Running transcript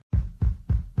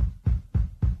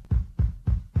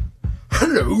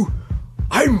Hello,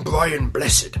 I'm Brian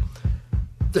Blessed.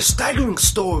 The Staggering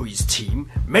Stories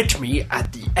team met me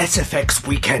at the SFX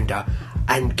Weekender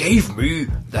and gave me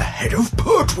the head of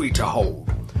Pertwee to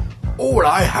hold. All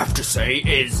I have to say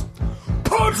is,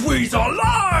 Pertwee's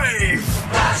alive!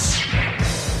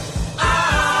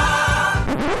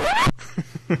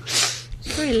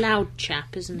 He's a very loud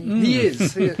chap, isn't he? He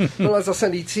is. Well, as I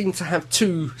said, he seems to have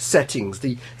two settings,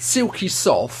 the silky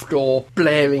soft or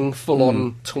blaring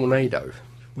full-on tornado.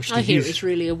 I hear it's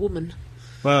really a woman.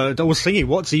 Well, I was thinking,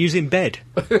 what's he using in bed?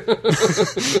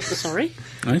 Sorry?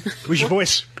 No? Where's your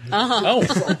voice?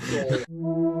 Oh.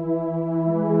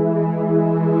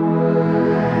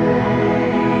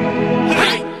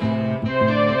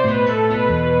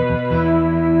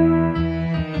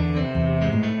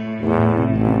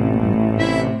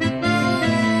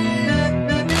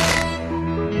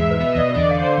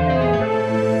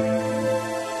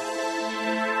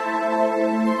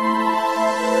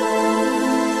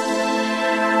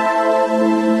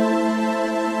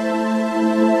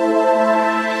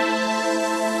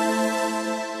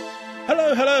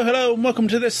 Welcome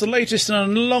to this, the latest in a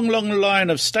long, long line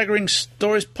of Staggering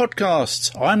Stories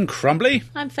podcasts. I'm Crumbly.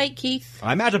 I'm Fake Keith.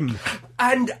 I'm Adam.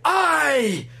 And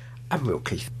I am Real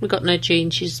Keith. We've got no Jean,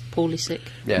 she's poorly sick.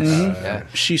 Yes. Yeah.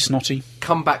 She's snotty.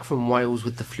 Come back from Wales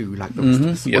with the flu like the rest of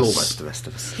us. Yes. Well, almost the rest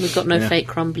of us. We've got no Fake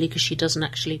Crumbly because she doesn't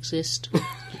actually exist.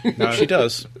 No, she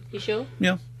does. You sure?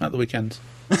 Yeah, at the weekends.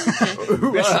 Rest of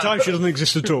the time she doesn't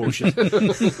exist at all. So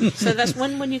that's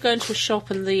when you go into a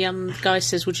shop and the guy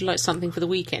says, "Would you like something for the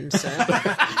weekend, sir?"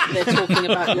 They're talking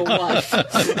about your wife.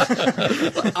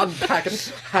 Unpack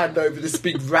and hand over this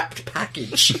big wrapped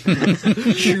package.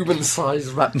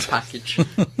 Human-sized wrapped package.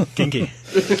 Kinky.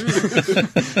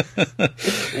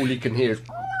 All you can hear is...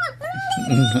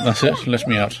 That's it, let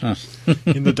me out.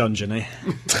 In the dungeon, eh?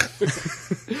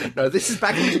 No, this is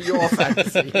back into your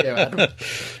fantasy here, Adam.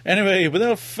 Anyway,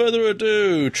 without further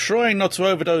ado, trying not to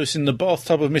overdose in the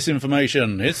bathtub of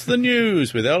misinformation, it's the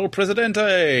news with El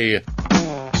Presidente.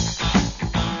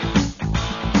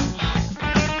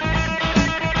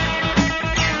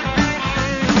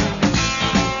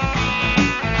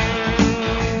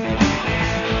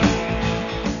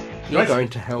 You're going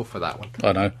to hell for that one.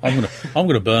 I know, I'm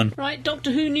gonna burn. Right, Doctor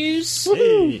Who news.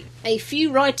 Hey. A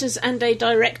few writers and a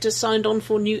director signed on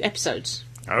for new episodes.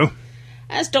 Oh.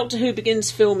 As Doctor Who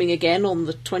begins filming again on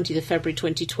the 20th of February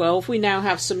 2012, we now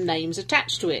have some names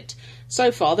attached to it. So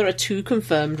far, there are two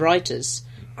confirmed writers.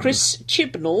 Chris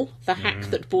Chibnall, the hack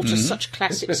that brought us such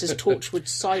classics as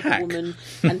Torchwood's Cyberwoman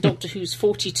and Doctor Who's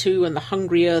 42 and the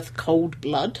Hungry Earth Cold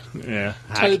Blood. Yeah.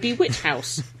 Toby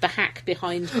Whithouse, the hack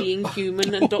behind Being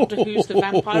Human and Doctor Who's The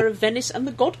Vampire of Venice and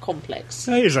the God Complex.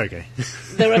 He's okay.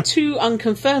 There are two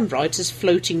unconfirmed writers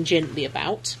floating gently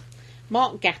about.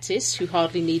 Mark Gatiss, who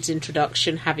hardly needs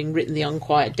introduction, having written The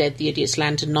Unquiet Dead, The Idiot's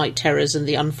Lantern, Night Terrors and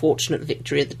The Unfortunate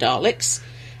Victory of the Daleks.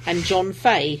 And John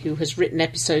Fay, who has written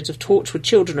episodes of Torchwood,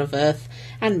 Children of Earth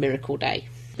and Miracle Day.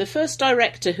 The first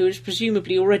director, who is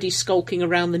presumably already skulking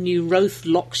around the new Roth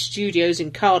Lock Studios in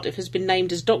Cardiff, has been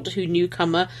named as Doctor Who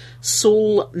newcomer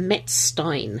Saul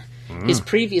Metzstein. His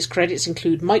previous credits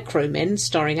include Micromen,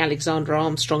 starring Alexander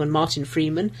Armstrong and Martin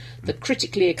Freeman, the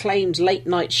critically acclaimed Late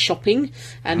Night Shopping,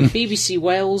 and BBC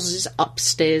Wales'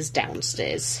 Upstairs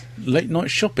Downstairs. Late night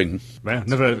shopping? Well,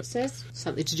 never... It says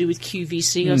something to do with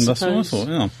QVC, I suppose. That's what I thought,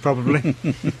 yeah. Probably.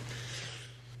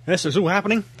 Yes, it's all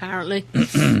happening. Apparently.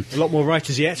 A lot more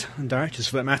writers yet, and directors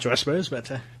for that matter, I suppose,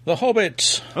 but... The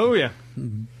Hobbit. Oh, yeah.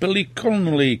 Billy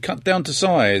Connolly cut down to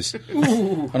size.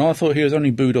 And I thought he was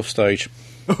only booed off stage.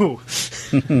 Oh.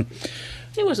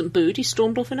 He wasn't booed, he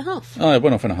stormed off in a huff. Oh, it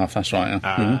went off in a huff, that's right.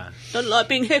 Yeah. Don't like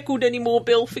being heckled anymore,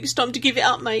 Bill. Think it's time to give it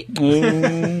up, mate.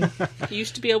 Oh. You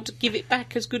used to be able to give it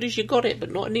back as good as you got it,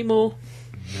 but not anymore.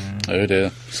 Oh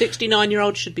dear.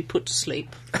 69-year-olds should be put to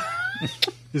sleep,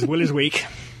 His will is weak.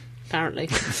 apparently.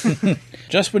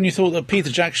 Just when you thought that Peter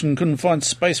Jackson couldn't find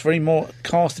space for any more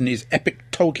cast in his epic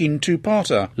Tolkien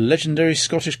two-parter, legendary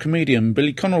Scottish comedian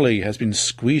Billy Connolly has been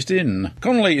squeezed in.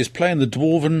 Connolly is playing the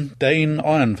dwarven Dane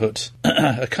Ironfoot,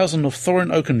 a cousin of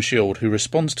Thorin Oakenshield, who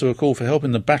responds to a call for help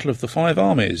in the Battle of the Five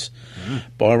Armies.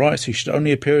 By rights, he should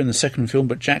only appear in the second film,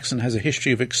 but Jackson has a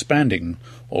history of expanding,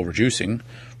 or reducing,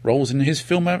 roles in his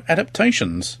film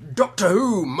adaptations. Doctor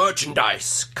Who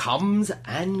merchandise comes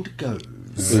and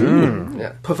goes.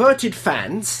 Yeah. Perverted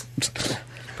fans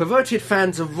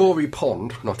of Rory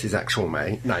Pond, not his actual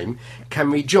name,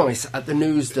 can rejoice at the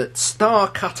news that Star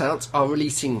Cutouts are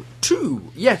releasing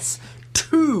two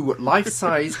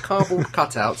life-size cardboard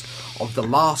cutouts of the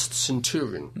last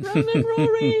Centurion. Roman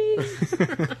Rory!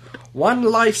 One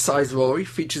life-size Rory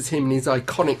features him in his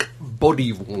iconic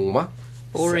body warmer,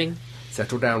 Boring.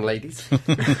 Settle down, ladies.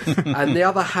 And the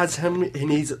other has him in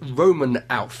his Roman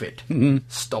outfit.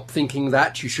 Stop thinking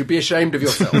that. You should be ashamed of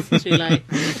yourself. Too late.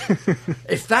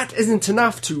 If that isn't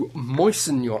enough to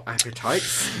moisten your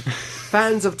appetites,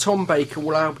 fans of Tom Baker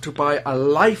will be able to buy a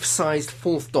life-sized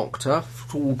Fourth Doctor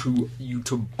for you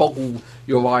to boggle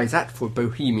your eyes at for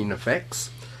bohemian effects.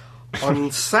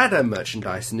 On sadder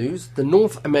merchandise news, the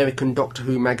North American Doctor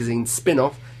Who magazine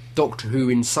spin-off, Doctor Who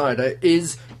Insider,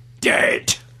 is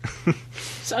dead.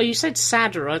 So you said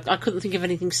sadder. I couldn't think of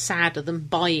anything sadder than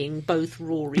buying both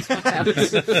Rory's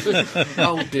cutouts.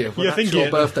 Oh dear, well, You're that's your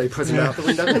birthday present out the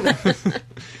window, isn't it?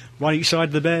 One each side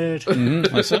of the bed.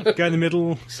 That's it. Go in the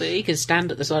middle. So you can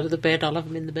stand at the side of the bed. I'll have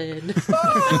him in the bed.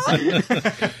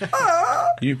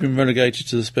 You've been relegated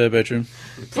to the spare bedroom.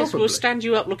 Yes, we'll stand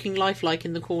you up looking lifelike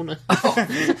in the corner.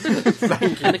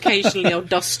 Thank you. And occasionally I'll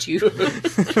dust you.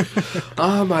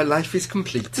 Ah, my life is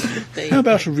complete. There you How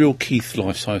about a real Keith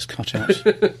life-size cutout?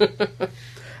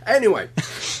 Anyway,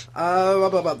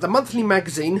 the monthly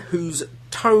magazine, whose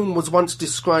tone was once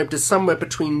described as somewhere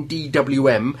between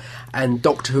DWM and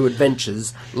Doctor Who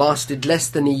Adventures, lasted less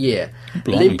than a year,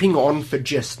 Blimey. limping on for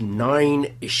just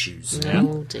 9 issues.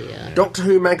 Oh dear. Doctor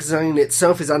Who magazine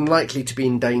itself is unlikely to be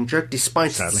in danger,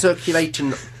 despite its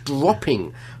circulation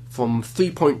dropping from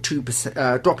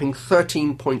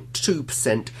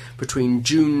 13.2% between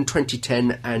June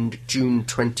 2010 and June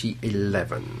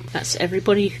 2011. That's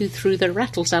everybody who threw their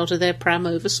rattles out of their pram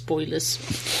over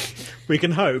spoilers. We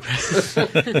can hope.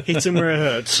 Hit them where it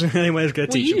hurts. Anyway, go Well,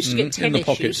 teach you them. used to get 10 in the issues,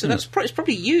 pockets, so isn't it's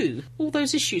probably you. All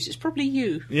those issues, it's probably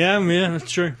you. Yeah, that's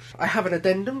true. I have an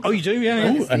addendum. Oh, you do?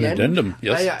 Yeah. Oh, an addendum,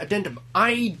 yes. Addendum.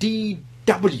 IDW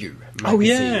magazine. Oh,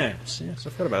 yes, I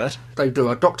forgot about that. They do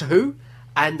a Doctor Who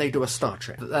and they do a Star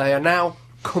Trek. They are now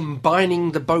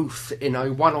combining the both in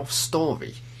a one-off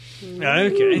story.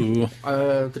 Okay. Ooh.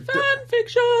 Fan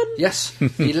fiction! Yes,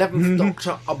 the 11th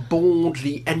Doctor aboard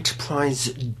the Enterprise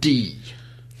D.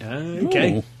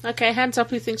 Okay. Ooh. Okay, hands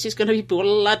up who thinks it's going to be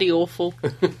bloody awful.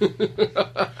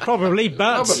 Probably,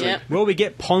 but Probably. Yeah. will we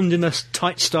get Pond in the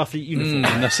tight stuffy uniform?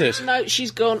 And that's it. No,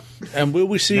 she's gone. And will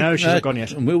we see? No, she's not gone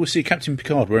yet. And will we see Captain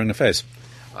Picard wearing a fez?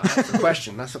 That's the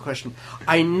question. That's the question.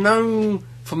 I know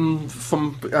from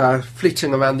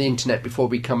flitting around the internet before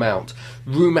we come out,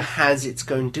 rumour is it's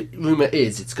going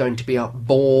to be a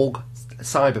Borg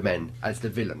Cybermen as the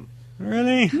villain.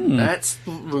 Really? That's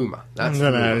the rumour. That's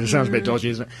No, the no, rumour. it sounds a bit dodgy,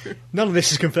 isn't it? None of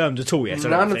this is confirmed at all yet. I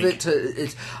don't None of think. it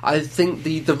is. I think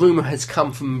the rumour has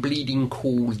come from Bleeding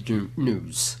Cool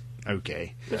News.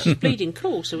 Okay. She's bleeding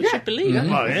cool, so we should believe her.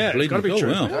 Well, yeah, it's Bleeding got to be cool,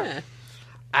 true. wow. Yeah.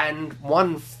 And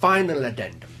one final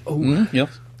addendum.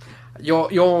 Yes.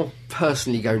 You're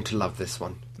personally going to love this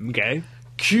one. Okay.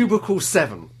 Cubicle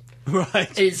 7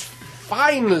 Right. is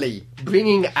finally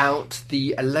bringing out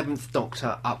the 11th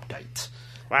Doctor update.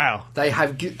 Wow. They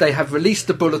have released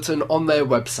the bulletin on their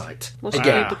website. What's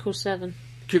Again, Cubicle 7?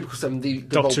 Cubicle 7, the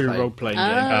Doctor role-playing. role-playing game.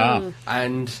 Oh.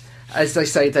 And as they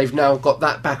say, they've now got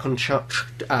that back on track.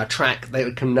 They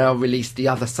can now release the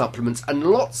other supplements and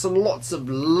lots of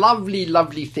lovely,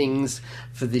 lovely things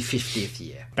for the 50th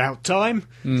year. About time.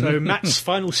 So Matt's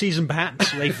final season,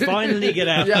 perhaps. They finally get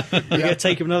out. Yeah, They're going to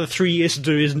take him another 3 years to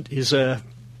do his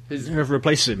whoever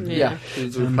replaces him. Yeah,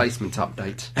 it's a replacement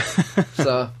update.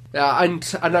 So, yeah,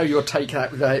 and I know you'll take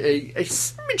that with a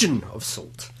smidgen of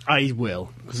salt. I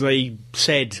will. Because they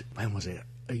said, when was it?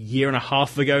 A year and a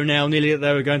half ago now, nearly, that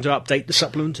they were going to update the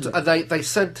supplement.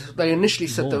 They initially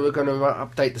said they were going to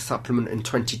update the supplement in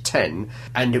 2010,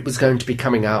 and it was going to be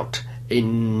coming out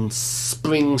in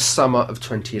spring, summer of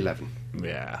 2011.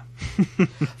 Yeah.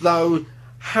 Though,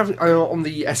 on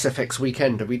the SFX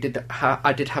Weekender,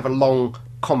 I did have a long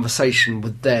conversation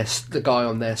with the guy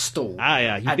on their stall.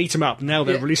 Yeah, you beat him up, now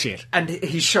they're releasing it. And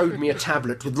he showed me a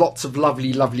tablet with lots of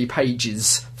lovely, lovely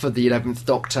pages for the 11th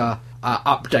Doctor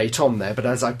update on there, but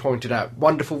as I pointed out,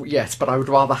 wonderful, yes, but I would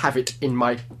rather have it in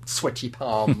my sweaty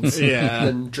palms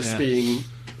than just being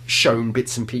shown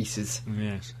bits and pieces.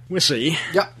 Yes. We'll see.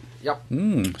 Yep.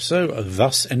 So,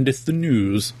 thus endeth the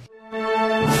news.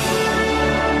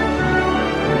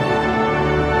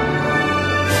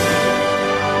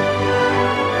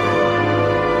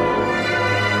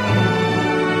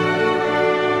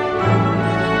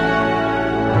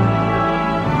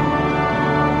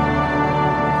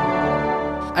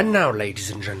 And now,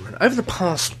 ladies and gentlemen, over the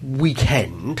past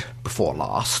weekend, before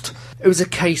last, it was a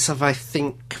case of, I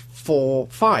think,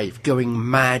 4-5 going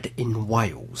mad in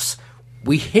Wales.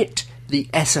 We hit the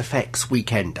SFX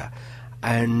Weekender,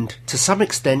 and to some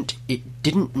extent, it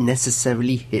didn't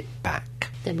necessarily hit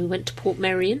back. Then we went to Port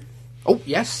Merion. Oh,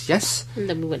 yes. And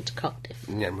then we went to Cardiff.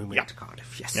 And then we went to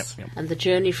Cardiff, yes. Yep. And the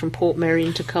journey from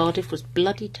Portmeirion to Cardiff was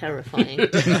bloody terrifying.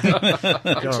 And to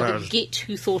the git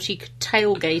who thought he could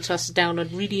tailgate us down a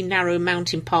really narrow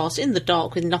mountain pass in the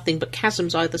dark with nothing but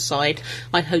chasms either side,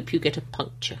 I hope you get a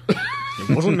puncture.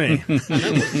 It wasn't me. I know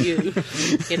it was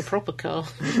you. Get a proper car.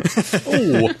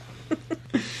 Oh,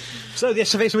 So the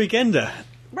SFX Weekender.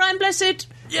 Brian Blessed.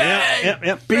 Yeah.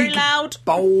 Very Big, loud.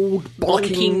 bold,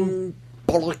 Bonking.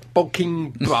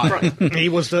 bolking bright. He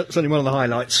was certainly one of the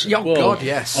highlights. Oh, well, God,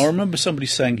 yes. I remember somebody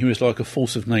saying he was like a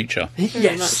force of nature.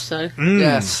 Very much Yes. so.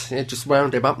 Yes. It just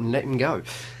wound him up and let him go.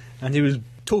 And he was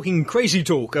talking crazy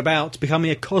talk about becoming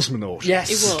a cosmonaut. Yes.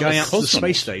 It was. Going out to the Cosmonaut.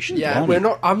 space station. Yeah,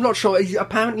 Blimey. I'm not sure.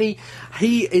 Apparently,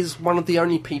 he is one of the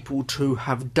only people to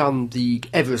have done the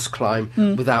Everest climb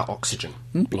without oxygen.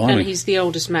 And Blimey. he's the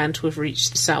oldest man to have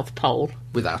reaced the South Pole.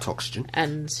 Without oxygen.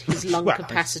 And his lung Well,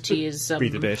 capacity is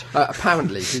Breathe a bit.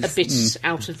 Apparently. a bit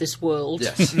out of this world.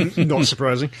 Yes. Not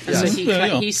surprising. And so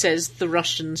Yeah. he says the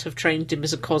Russians have trained him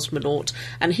as a cosmonaut,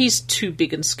 and he's too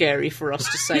big and scary for us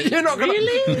to say, You're not gonna,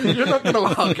 really? You're not going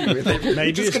to argue with him. Maybe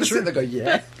You're just it's going to true. sit there and go,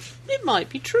 yeah. It might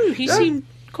be true. He seemed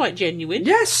quite genuine.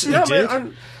 Yes. Yeah, did.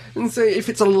 and so if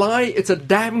it's a lie, it's a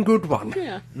damn good one.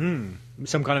 Yeah.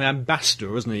 Some kind of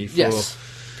ambassador, wasn't he? For... Yes.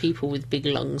 People with big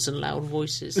lungs and loud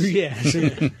voices. Yes.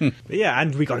 Yeah,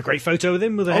 and we got a great photo with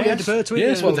him with a head yes. to Pertwee.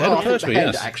 Yes, with the head of I think Pertwee, the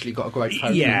head yes. actually got a great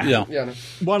photo. Yeah. Yeah. Yeah, no.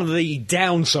 One of the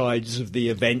downsides of the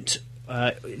event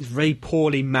is very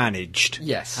poorly managed.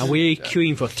 Yes. And we're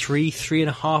queuing for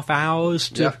 3.5 hours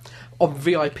to... Yeah. On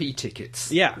VIP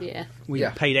tickets. Yeah. Yeah. We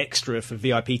Yeah. paid extra for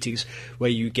VIP tickets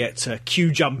where you get queue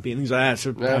jumping and things like that.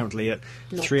 So apparently at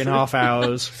Not 3.5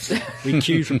 hours, we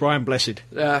queued for Brian Blessed.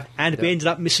 Yeah. And we ended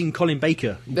up missing Colin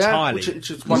Baker Yeah, entirely. which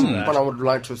is one I would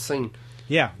like to have seen.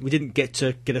 Yeah, we didn't get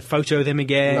to get a photo of him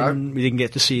again. No. We didn't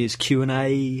get to see his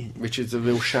Q&A. Which is a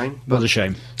real shame. Was a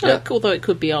shame. Yeah. Although it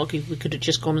could be argued we could have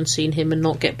just gone and seen him and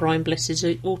not get Brian Bless's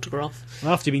autograph.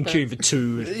 After you've been queuing for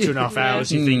 2.5 hours,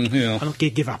 you think, yeah. I'm not going to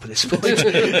give up at this point.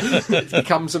 It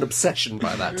becomes an obsession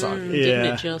by that time. Didn't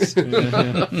Yeah. it just?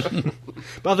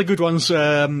 But other good ones,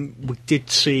 we did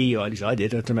see, or at least I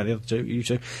did, I don't know about the other two, you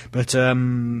two, but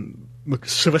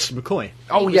Sylvester McCoy.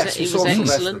 Oh, was- yes, he we saw was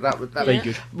Sylvester. excellent. That Very was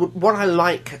good. What I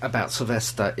like about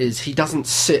Sylvester is he doesn't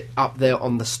sit up there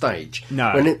on the stage.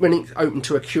 No. When it's open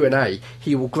to a Q&A,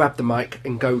 he will grab the mic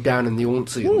and go down in the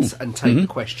audience and take the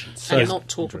questions. And not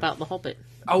talk about The Hobbit.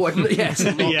 Oh, and, yes,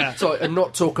 and not, Yeah. sorry, and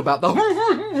not talk about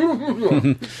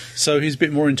the... So he's a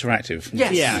bit more interactive.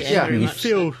 Yes, Yeah, Yeah, very you much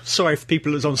feel sorry for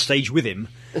people that was on stage with him.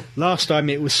 Last time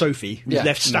it was Sophie, who was Yeah.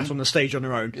 left sat on the stage on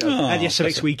her own. Oh, And the SFX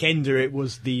bless her. Weekender, it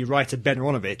was the writer Ben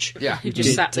Aronovich. Yeah. Who just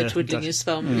did, sat there uh, twiddling does- his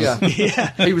thumbs. Yeah.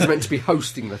 Yeah. He was meant to be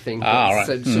hosting the thing, but right.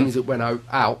 as soon as it went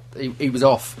out he was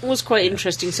off. It was quite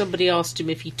interesting. Somebody asked him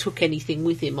if he took anything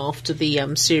with him after the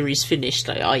series finished,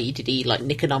 like, i.e. did he like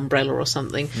nick an umbrella or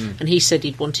something? And he said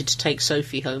he'd wanted to take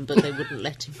Sophie home, but they wouldn't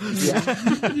let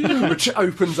him. Which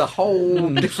opens a whole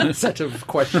different set of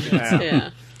questions.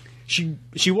 Yeah.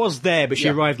 She was there, but she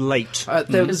arrived late. There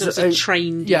Because there was a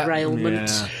train yeah, derailment.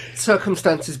 Yeah.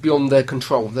 circumstances beyond their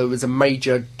control. There was a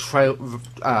major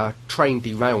train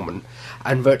derailment,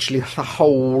 and virtually the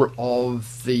whole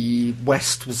of the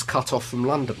west was cut off from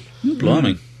London.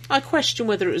 Blimey. I question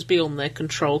whether it was beyond their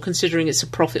control, considering it's a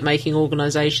profit-making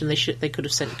organisation. They could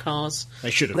have sent cars.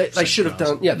 They should have. They should have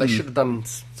done. Yeah, they should have done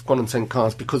gone and sent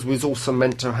cars because we was also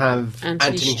meant to have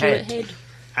Anthony Stewart Head.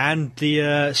 And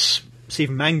the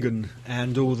Stephen Mangan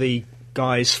and all the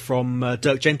guys from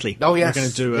Dirk Gently. Oh, yes. We're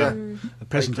going to do Yeah. a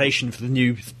presentation for the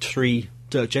new 3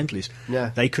 Dirk Gentlys.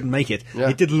 Yeah. They couldn't make it. Yeah.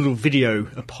 They did a little video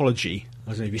apology.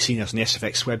 I don't know if you've seen us on the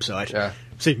SFX website. Yeah.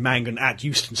 Stephen Mangan at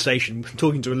Euston Station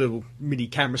talking to a little mini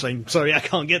camera saying, sorry, I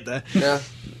can't get there. Yeah,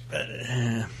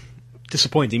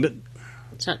 Disappointing, but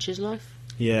Such is life.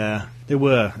 yeah, there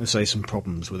were, let's say, some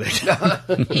problems with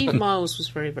it. Eve Miles was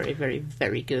very, very, very,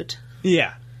 very good.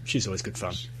 Yeah, she's always good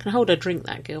fun. Can I hold her drink,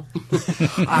 that girl?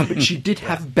 but she did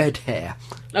have bed hair.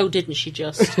 Oh, didn't she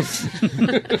just?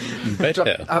 Bed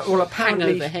hair. Well,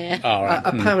 apparently, Hangover hair. All right.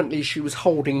 apparently she was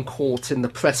holding court in the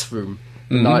press room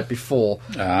the night before.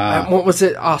 Ah. What was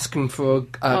it? Asking for a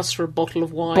Asked for a bottle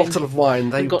of wine. bottle of wine.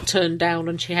 They and got turned down,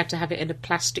 and she had to have it in a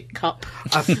plastic cup.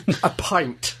 a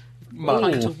pint.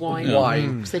 Pint of wine.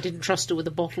 Wine. Because they didn't trust her with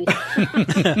a bottle.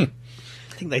 I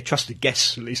think they trusted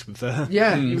guests, at least with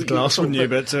Yeah, with glass, wouldn't you?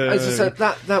 But as I said,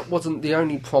 that wasn't the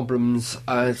only problems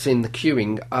in the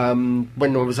queuing.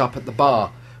 When I was up at the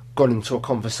bar, got into a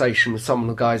conversation with some of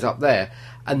the guys up there,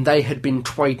 and they had been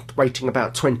waiting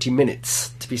about 20 minutes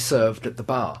to be served at the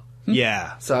bar.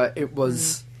 yeah. So it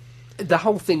was the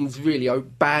whole thing's really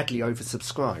badly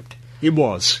oversubscribed. It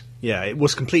was. Yeah, it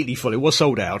was completely full. It was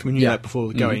sold out. We knew Yeah. that before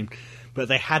the going. But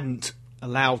they hadn't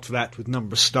allowed for that with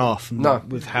number of staff and No,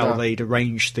 with how no. they'd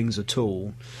arranged things at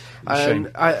all. It's a shame.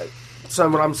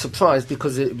 So I'm surprised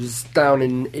because it was down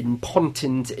in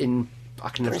Pontins in... I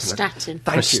can never Prestatyn.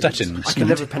 Thank you. Prestatyn. I can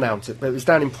never pronounce it, but it was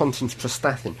down in Pontins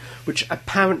Prestatyn, which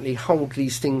apparently hold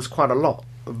these things quite a lot,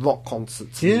 rock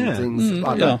concerts and Yeah. things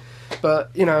like yeah. that. But,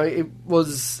 you know, it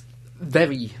was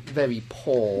very, very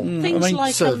poor. Things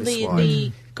like the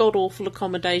service-wise. god-awful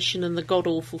accommodation and the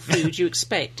god-awful food you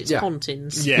expect. It's Yeah.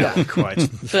 Pontins. Yeah, quite.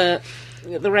 But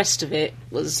the rest of it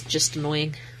was just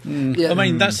annoying. Yeah. I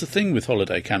mean, that's the thing with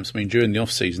holiday camps. I mean, during the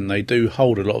off-season, they do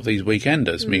hold a lot of these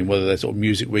weekenders. I mean, whether they're sort of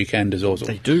music weekenders or sort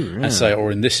They of, do, yeah. I say,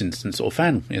 or in this instance, sort of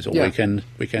fan sort of Yeah.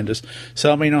 weekenders.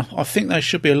 So, I mean, I think they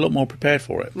should be a lot more prepared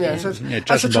for it. Yeah, so judging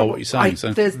that's the by trouble. what you're saying.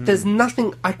 So. There's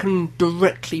nothing I can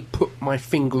directly put my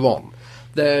finger on.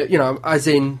 There, you know, as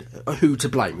in who to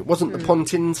blame. It wasn't the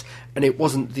Pontins and it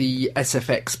wasn't the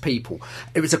SFX people.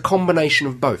 It was a combination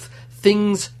of both.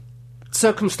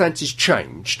 Circumstances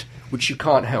changed, which you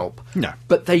can't help. No.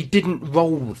 But they didn't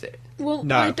roll with it. Well,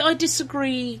 No. I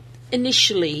disagree.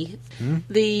 Initially,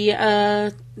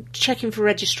 the checking for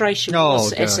registration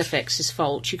was gosh. SFX's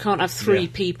fault. You can't have 3 Yeah.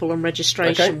 people on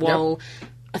registration Okay, yeah. while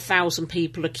 1,000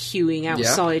 people are queuing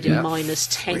outside yeah. in minus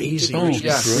 10 Freezing. degrees.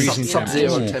 Yeah, Freezing sub-zero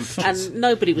temperatures. temperatures. And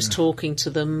nobody was talking to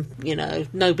them, you know.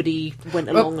 Nobody went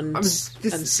along and, I mean, this-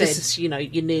 and said, this- you know,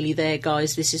 you're nearly there,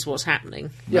 guys, this is what's happening.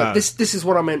 Yeah, No. this is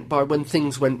what I meant by when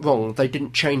things went wrong. They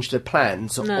didn't change their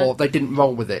plans No. or they didn't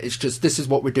roll with it. It's just this is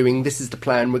what we're doing. This is the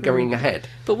plan. We're going ahead.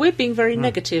 But we're being very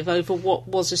negative over what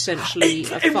was essentially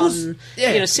a It fun... was-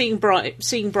 yeah. You know, seeing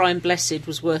Brian Blessed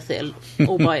was worth it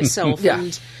all by itself. Yeah.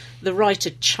 And the writer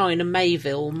China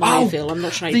Mayville, I'm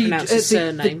not sure how you pronounce his the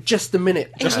surname. Just a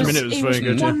minute. Just a Minute was he very was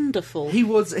good, yeah. wonderful.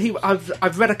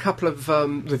 I've read a couple of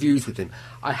reviews with him.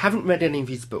 I haven't read any of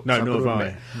his books. No, I've nor got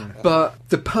to have admit. But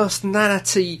the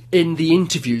personality in the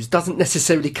interviews doesn't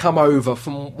necessarily come over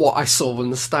from what I saw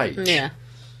on the stage. Yeah.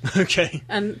 Okay.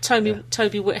 And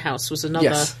Toby Whithouse was another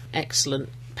Yes. excellent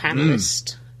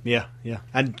panellist. Yeah, yeah.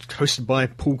 And hosted by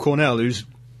Paul Cornell, who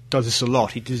does this a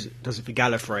lot. He does it for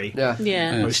Gallifrey. Yeah.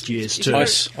 Yeah. Most years, It's too. very-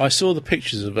 I saw the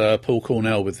pictures of Paul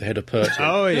Cornell with the head of Pertwee.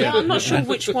 Oh, Yeah, yeah. I'm not sure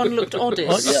which one looked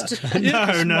oddest.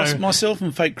 No. Myself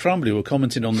and Fake Crumbly were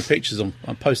commenting on the pictures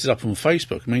I posted up on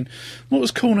Facebook. I mean, what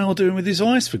was Cornell doing with his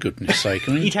eyes, for goodness sake?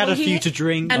 I mean, He'd had Well, a few to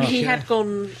drink. And Oh, he yeah. had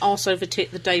gone arse over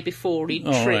tit the day before. He'd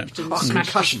Oh, tripped right. and Oh,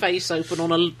 smashed concussion. his face open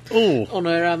on a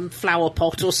Oh. flower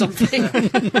pot or something.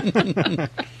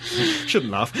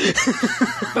 Shouldn't laugh.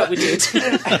 But we did.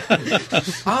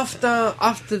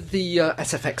 After the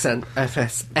SFX and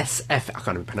SF, I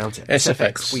can't even pronounce it.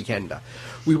 SFX. Weekender,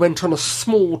 we went on a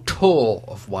small tour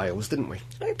of Wales, didn't we?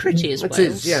 Very pretty as It well.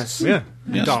 is, yes. Yeah.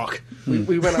 Yes. Dark.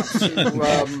 We went up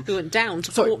to We went down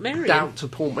to sorry, Port Merion, down to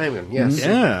Port Merion, yes.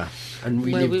 Yeah. And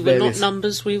we where lived we were various. not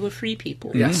numbers, we were free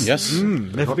people. Yes. yes.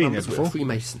 Never Not been there numbers, we were before.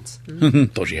 Freemasons.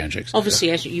 Dodgy handshakes.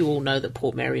 Obviously, as you all know, that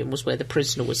Port Merion was where The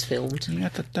Prisoner was filmed.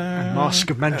 Mask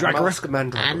of Mandragora. Mask of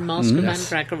Mandragora. And Mask of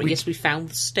Mandragora. Yes, we found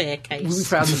the staircase. We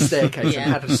found the staircase Yeah.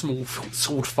 and had a small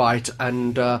sword fight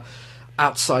and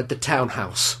outside the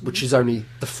townhouse, which is only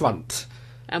the front.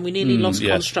 And we nearly lost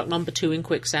yes. construct number 2 in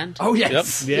quicksand. Oh,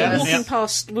 yes. Yep.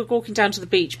 We're Yeah. walking down to the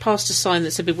beach, past a sign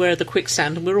that said "Beware of the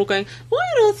quicksand," and we're all going, "Why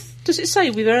on earth does it say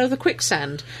beware of the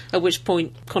quicksand?" At which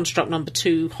point, construct number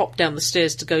 2 hopped down the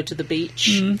stairs to go to the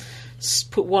beach,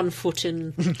 put one foot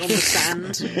in on the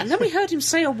sand, and then we heard him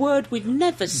say a word we'd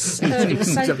never heard him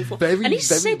say a before, very, and he very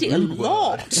said it a rude word.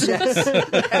 lot.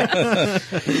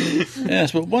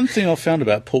 Yes, but one thing I found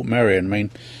about Port Merion, I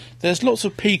mean, there's lots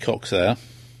of peacocks there.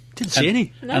 Didn't see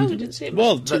any. No, we didn't see it.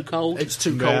 well, It was too cold. It's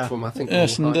too cold Yeah. for them, I think.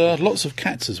 Yes, all and the time. lots of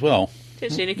cats as well.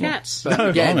 Didn't see any cats. But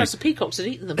again, Perhaps the peacocks had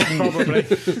eaten them. Probably.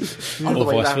 other Or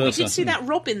way vice round. We versa. did see that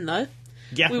robin, though.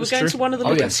 Yeah, We were that's going true. to one of the Oh,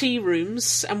 little yes. tea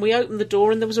rooms, and we opened the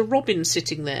door, and there was a robin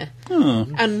sitting there.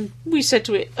 And we said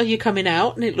to it, "Are you coming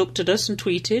out?" And it looked at us and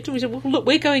tweeted. And we said, "Well, look,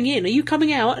 we're going in. Are you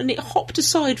coming out?" And it hopped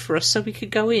aside for us so we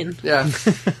could go in. Yeah.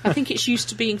 I think it's used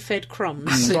to being fed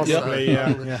crumbs. Probably,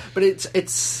 yeah. But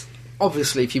it's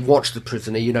obviously, if you've watched The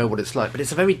Prisoner, you know what it's like. But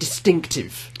it's a very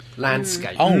distinctive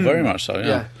landscape. Oh, very much so,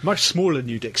 yeah. Much smaller than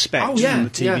you'd expect Oh, yeah, from the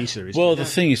TV yeah. series. Well, the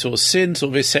thing is, sort of, Sin sort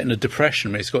of is set in a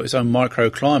depression. It's got its own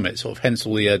microclimate, sort of, hence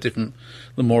all the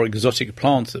the more exotic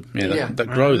plants that that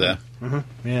grow there.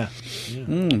 yeah.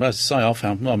 But as I say,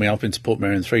 I've been to Port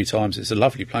Merion 3 times. It's a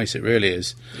lovely place. It really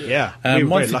is. Yeah. Um, We were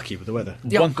one very thi- lucky with the weather.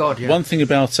 Yeah, God, yeah. One thing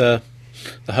about the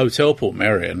hotel Port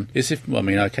Merion is it's a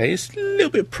little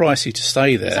bit pricey to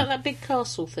stay Is that there. that big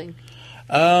castle thing?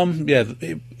 Yeah,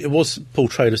 it was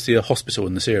portrayed as the hospital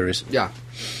in the series. Yeah.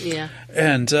 Yeah.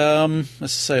 And,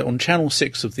 let's say, on Channel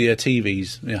 6 of the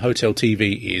TVs, hotel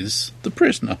TV is The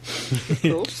Prisoner. Of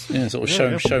course. Yeah, sort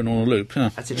of shown on a loop. Yeah.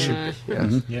 As it should be.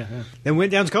 Yes. Yeah, yeah. Then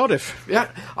went down to Cardiff. Yeah.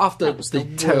 After That was the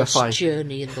terrifying, worst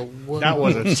journey in the world. That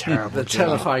was a terrible the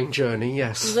terrifying journey.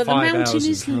 Yes. The 5 mountain hours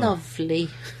is and- lovely.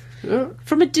 Yeah.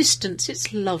 From a distance,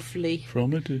 it's lovely.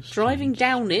 From a distance. Driving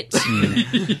down it as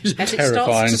it starts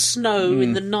Terrifying. to snow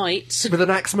in the night With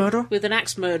an axe murderer. with an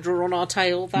axe murderer on our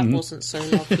tail, that wasn't so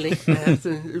lovely.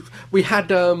 We had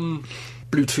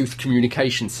Bluetooth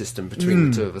communication system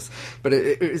between the two of us, but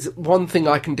it is one thing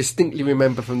I can distinctly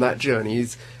remember from that journey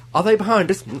is. Are they behind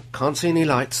us? Can't see any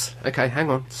lights. Okay, hang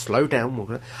on. Slow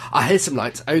down. I hear some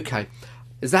lights. Okay.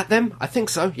 Is that them? I think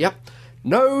so. Yep.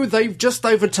 No, they've just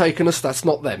overtaken us. That's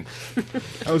not them.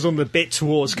 I was on the bit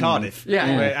towards Cardiff.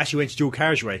 Yeah. Where it actually went to dual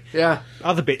carriageway. Yeah.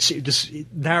 Other bits, it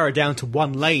narrowed down to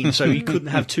one lane, so you couldn't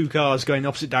have two cars going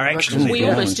opposite directions. We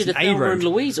almost did a A Thelma road. and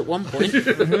Louise at one point.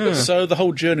 So the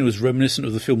whole journey was reminiscent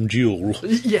of the film Duel.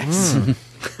 Yes.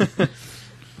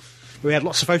 We had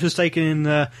lots of photos taken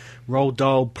in Roald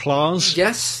Dahl Plaza.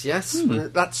 Yes.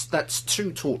 That's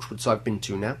 2 Torchwoods I've been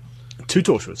to now. 2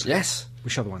 Torchwoods. Yes.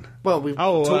 Which other one? Well, we've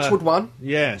Oh, Torchwood 1.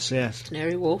 Yes.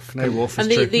 Canary Wharf. Canary Wharf, And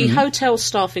it's the, true. the hotel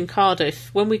staff in Cardiff,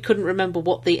 when we couldn't remember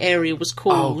what the area was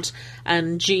called,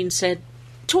 and Jean said,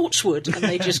 Torchwood, and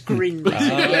they just grinned.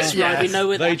 Yes, right, we know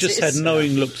where They that just is. had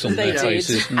knowing looks on They their did.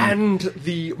 faces. And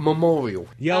the memorial.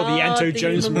 Yeah, the Anto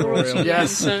Jones Memorial.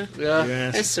 Yes. So, Yeah.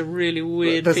 Yes. there's some really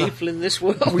weird There's a- people in this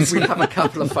world. We have a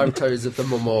couple of photos of the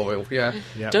memorial. Yeah.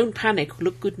 Yeah. Don't panic,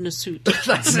 look good in a suit.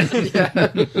 That's it.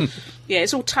 Yeah. Yeah,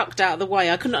 it's all tucked out of the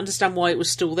way. I couldn't understand why it was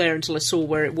still there until I saw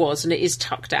where it was, and it is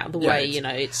tucked out of the Yeah, way. it's- You know,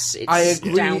 it's I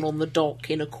agree. down on the dock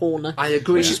in a corner. I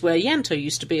agree. Which is where Yanto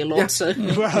used to be a lot. Yeah. So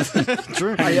Well,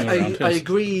 true. I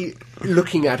agree.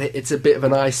 Looking at it, it's a bit of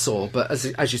an eyesore, but as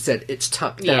you said, it's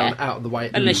tucked down Yeah. out of the way.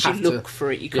 and Unless you have look to,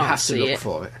 for it, you can't have see to look it.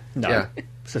 for it. No. Yeah.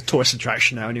 It's a tourist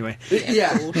attraction now, anyway.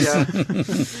 Yeah.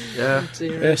 Yeah.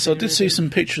 Yes, I did see some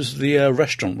pictures of the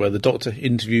restaurant where the doctor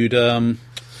interviewed.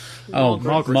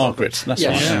 Margaret. That's Yeah.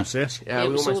 right. Yeah. Yes. Yeah,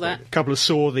 we saw almost that. A couple of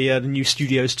saw the new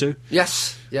studios too.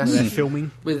 Yes. They're Yes.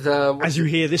 filming. With As you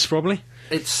hear this, probably.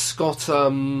 it's got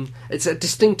it's a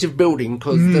distinctive building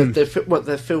because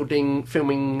they're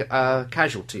filming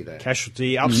Casualty there.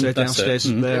 Casualty upstairs, that's it. downstairs,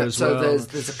 there Yeah, as so well.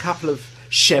 there's a couple of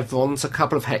chevrons, a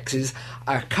couple of hexes,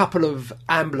 a couple of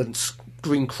ambulance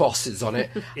green crosses on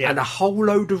it, Yeah. and a whole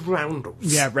load of roundels.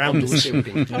 Yeah, on roundels. this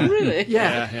building. Oh, really?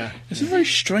 Yeah. Yeah. It's a very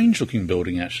strange-looking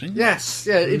building, actually. Yes.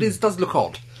 Yeah. It is. Does look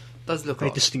odd. Does look Very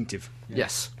odd. distinctive.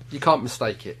 Yes. You can't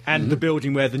mistake it. And the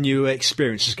building where the new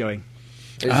experience is going.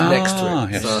 It's next to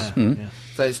it. yes.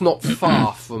 So it's not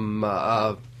far from.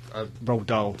 Roald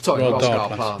Dahl. Sorry, Roald Dahl Roald Dahl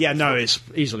Place. Plaza. Yeah, no, it's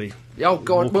easily Oh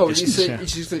God! walking Well,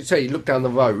 distance, you yeah. say you look down the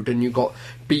road and you've got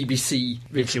BBC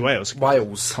Wales.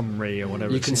 Wales. Cymru or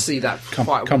whatever. You it's can in. see that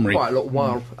Cymru. quite a lot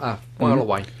while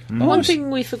away. One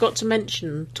thing we forgot to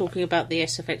mention, talking about the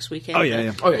SFX weekend, Oh,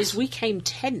 yeah. Oh, yes. is we came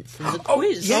 10th in the Oh,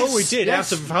 quiz. yes. Oh, we did,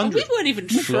 Yes. out of And 100. we weren't even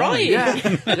trying.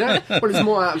 Yeah, yeah. Well, it's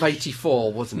more out of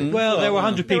 84, wasn't it? Well, there were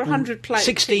 100 There were people. 100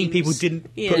 16 teams. people didn't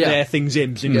Yeah. put Yeah. their things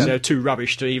in because Yeah. they were too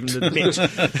rubbish to even admit.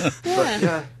 Yeah.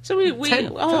 yeah.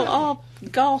 So our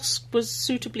gasp was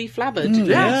suitably flabbered.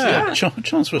 Yeah.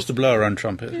 Chance for us to blow our own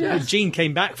trumpet. Gene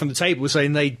came back from the table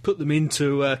saying they'd put them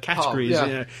into categories, Oh,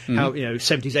 yeah. how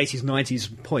 70s, 80s, 90s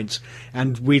points,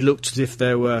 and we looked as if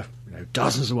there were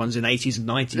dozens of ones in 80s and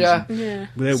 90s. Yeah. And Yeah.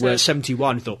 there So- were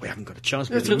 71. We thought we haven't got a chance.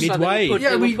 We're It looks like they midway. were Yeah,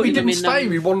 They were we putting them didn't in, stay.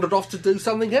 We wandered off to do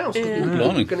something else. 'Cause we weren't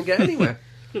Blimey. going to get anywhere.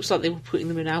 Looks like they were putting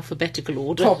them in alphabetical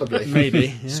order. Probably.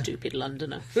 Maybe. Yeah. Stupid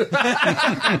Londoner.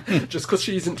 Just because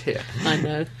she isn't here. I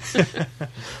know.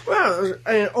 Well,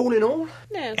 all in all,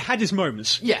 Yeah. It had its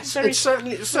moments. yes, Very- it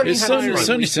certainly It had certainly, its certainly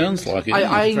moments. sounds like it.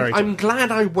 Very I'm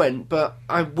glad I went, but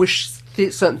I wish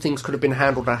certain things could have been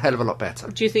handled a hell of a lot better.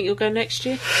 Do you think you'll go next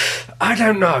year? I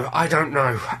don't know.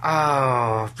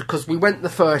 Because we went the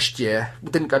first year, we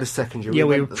didn't go the second year. Yeah,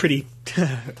 we were went pretty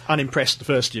unimpressed the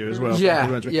first year as well.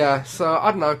 Yeah, yeah. So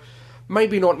I don't know.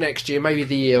 Maybe not next year. Maybe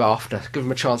the year after. Give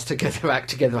them a chance to get their act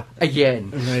together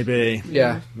again. Maybe.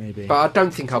 Yeah, Maybe. But I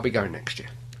don't think I'll be going next year.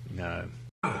 No.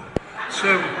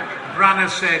 So Branner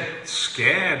said,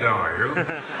 "Scared, are you?"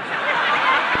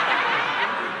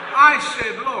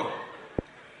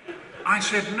 I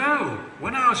said, no.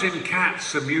 When I was in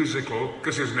Cats, the musical,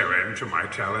 because there's no end to my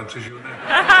talents, as you know.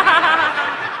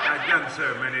 I've done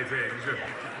so many things.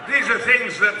 These are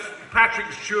things that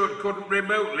Patrick Stewart couldn't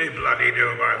remotely bloody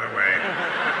do, by the way.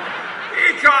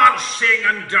 He can't sing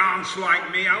and dance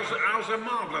like me. I was a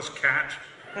marvellous cat.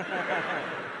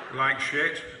 Like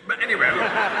shit. But anyway,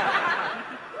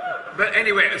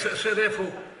 so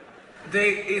therefore,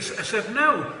 I said,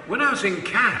 no, when I was in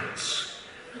Cats,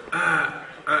 that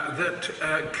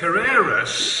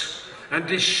Carreras and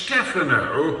Di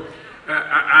Stefano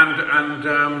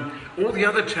and all the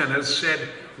other tenors said,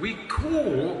 we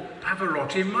call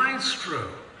Pavarotti Maestro.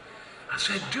 I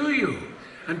said, do you?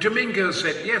 And Domingo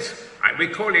said, yes, we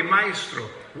call him Maestro.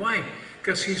 Why?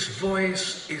 Because his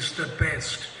voice is the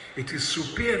best. It is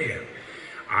superior.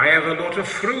 I have a lot of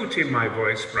fruit in my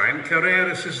voice, Brian.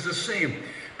 Carreras is the same.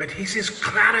 But his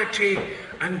clarity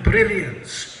and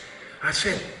brilliance. I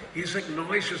said, he's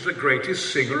acknowledged as the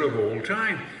greatest singer of all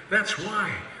time. That's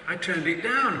why I turned it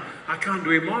down. I can't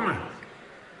do him honour.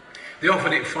 They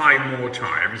offered it 5 more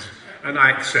times, and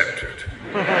I accepted.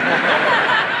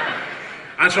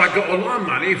 And so I got a lot of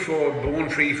money for Born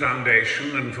Free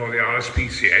Foundation and for the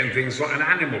RSPCA and things like and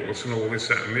animals and all this,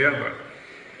 that and the other.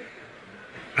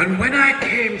 And when I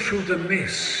came through the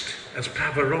mist as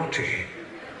Pavarotti,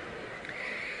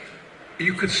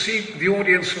 you could see the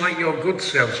audience, like your good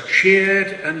selves,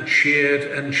 cheered and cheered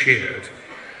and cheered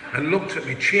and looked at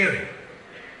me cheering.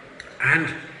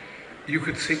 And you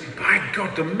could think, by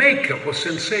God, the makeup was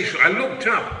sensational. I looked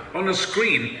up on a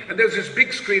screen, and there was this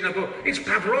big screen. I thought, it's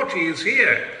Pavarotti, he's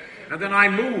here. And then I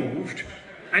moved,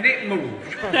 and it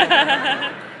moved.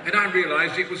 And I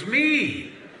realised it was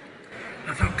me.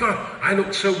 I thought, God, I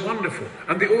looked so wonderful.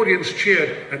 And the audience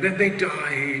cheered, and then they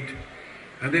died.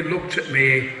 And they looked at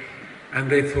me, and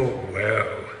they thought,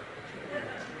 well,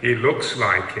 he looks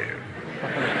like him.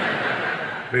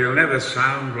 But he'll never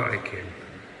sound like him.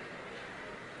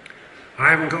 I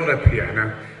haven't got a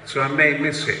piano, so I may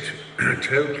miss it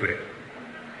totally.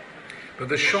 But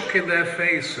the shock in their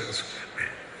faces.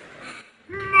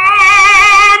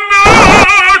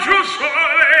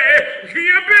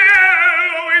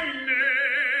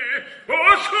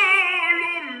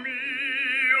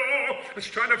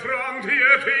 Strana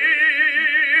frontier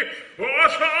o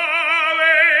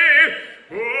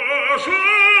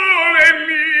sole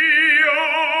mio,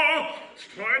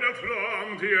 strana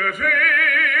frontier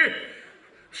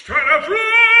strana frontier.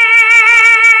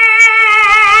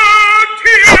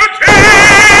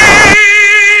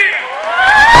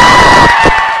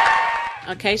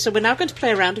 Okay, so we're now going to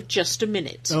play a round of Just a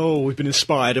Minute. Oh, we've been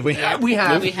inspired, have we? We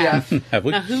have. Have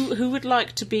we? Now, who would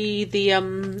like to be the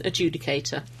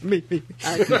adjudicator? Me.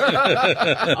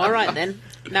 Okay. All right, then.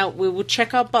 Now, we will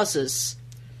check our buzzers.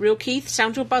 Real Keith,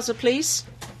 sound your buzzer, please.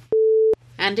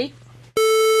 Andy?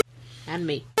 And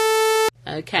me.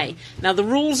 Okay. Now, the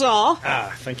rules are...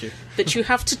 thank you. ...that you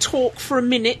have to talk for a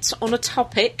minute on a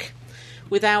topic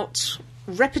without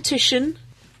repetition,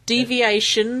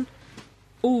 deviation...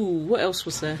 Ooh, what else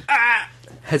was there?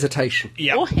 Hesitation.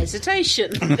 Yep. Or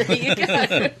hesitation. There you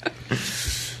go.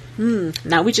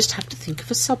 Now we just have to think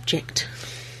of a subject.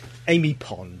 Amy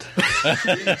Pond.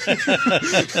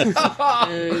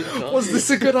 Oh, Was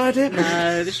this a good idea?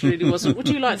 no, this really wasn't. Would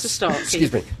you like to start,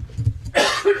 Keith? Excuse me.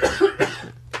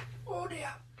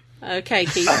 Okay,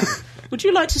 Keith. Would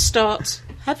you like to start?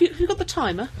 Have you got the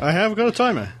timer? I have got a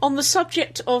timer. On the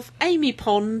subject of Amy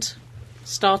Pond,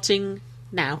 starting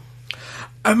now.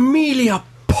 Amelia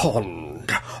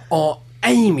Pond, or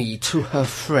Amy to her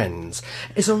friends,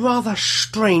 is a rather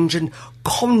strange and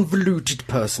convoluted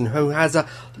person who has a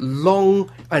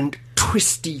long and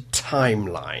twisty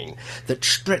timeline that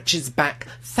stretches back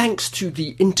thanks to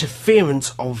the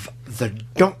interference of the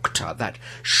Doctor, that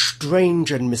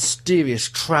strange and mysterious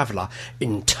traveller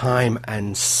in time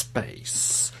and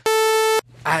space.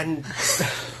 And...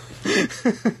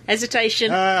 Hesitation.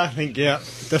 I think,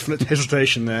 definite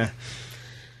hesitation there.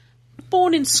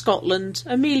 Born in Scotland,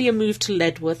 Amelia moved to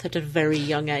Ledworth at a very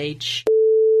young age.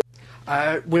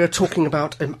 We're talking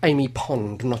about Amy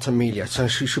Pond, not Amelia, so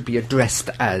she should be addressed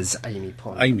as Amy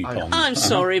Pond. Amy Pond. I'm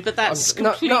sorry, but that's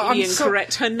completely I'm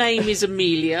incorrect. Her name is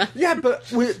Amelia. Yeah, but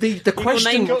the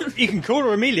question... You can call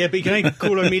her Amelia, but you can only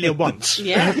call her Amelia once.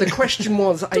 Yeah. The question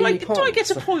was Amy Pond. Do I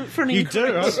get a point for an You do.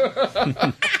 incorrect?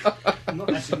 I'm not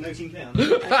actually noting down.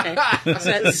 Okay.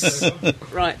 So it's,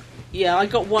 right. Yeah, I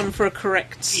got one for a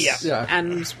correct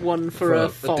and one for a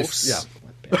false.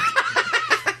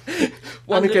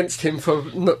 One against him for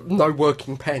no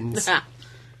working pens.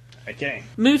 Okay.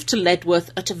 Moved to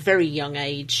Ledworth at a very young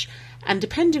age. And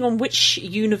depending on which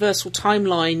universal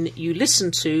timeline you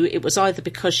listen to, it was either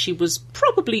because she was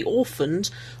probably orphaned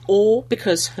or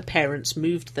because her parents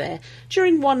moved there.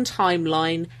 During one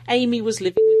timeline, Amy was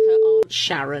living with her Aunt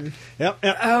Sharon. Yep.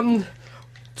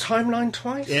 Timeline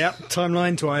twice? Yep,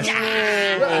 timeline twice.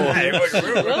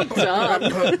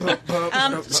 Well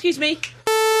done. Excuse me.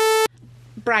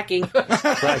 Bragging.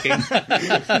 Bragging.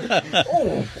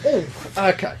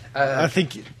 Okay. I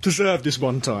think you deserved this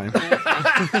one time.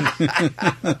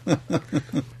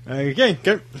 Okay,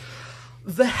 go.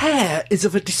 The hair is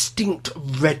of a distinct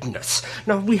redness.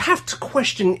 Now, we have to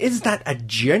question, is that a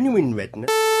genuine redness?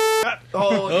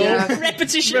 Yeah.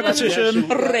 Repetition.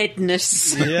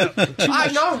 Redness. Yeah.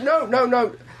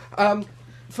 No.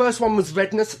 First one was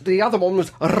redness, the other one was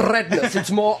redness.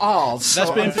 It's more R's.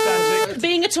 That's been pedantic.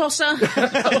 Being a tosser.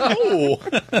 Oh.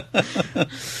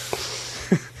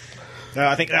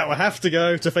 I think that will have to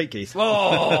go to Fake Keith.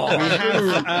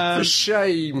 For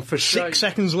shame. 6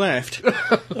 seconds left.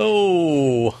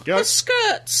 Oh. Go. The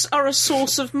skirts are a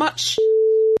source of much...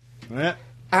 Yeah.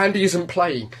 Andy isn't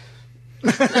playing.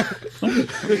 Andy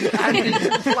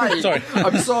isn't playing. Sorry.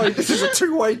 I'm sorry, this is a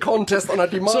two-way contest and I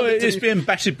demand So it to it's be... being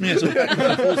batted sort of back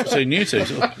and forth between you two.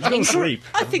 Sort of. He's gone sleep.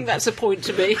 I think that's a point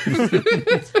to be.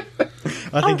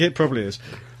 I think it probably is.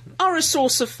 Are a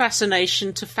source of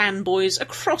fascination to fanboys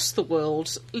across the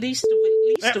world, least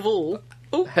of all...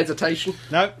 Oh, Hesitation.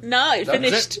 No. no, it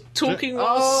finished. Talking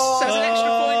was... So an extra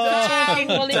point for talking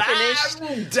while he finished.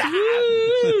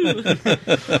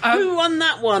 Who won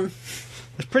that one?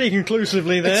 It's pretty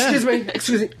conclusively there.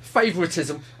 Excuse me.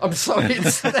 Favouritism. I'm sorry,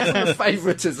 it's definitely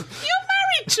favouritism. You're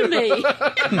married to me!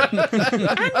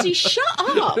 Andy, shut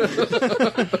up!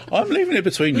 I'm leaving it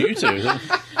between you two.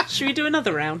 Should we do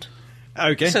another round?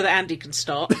 Okay. So that Andy can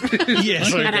start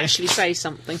Yes, okay. and actually say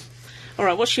something. All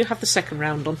right, what should you have the second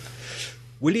round on?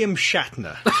 William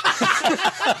Shatner.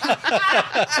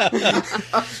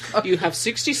 You have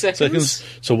 60 seconds.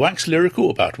 So wax lyrical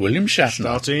about William Shatner.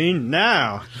 Starting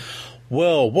now.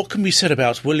 Well, what can be said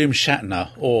about William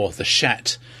Shatner, or the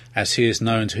Shat, as he is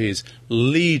known to his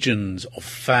legions of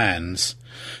fans?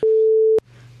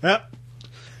 Yep.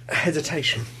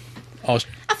 Hesitation. I was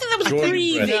I think that was drawing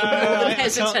breathing breath. more than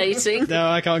hesitating. No,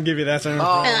 I can't give you that.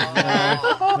 No.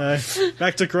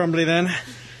 Back to Crumbly then.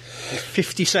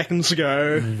 50 seconds to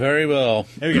go. Very well.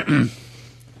 There we go.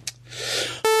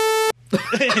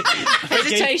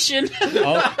 Hesitation.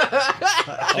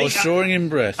 I was drawing in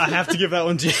breath. I have to give that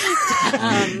one to you.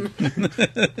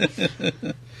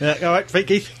 Yeah, all right, Fake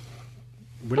Keith.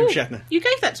 William Shatner. You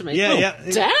gave that to me. Yeah, Oh, yeah.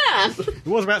 Damn. It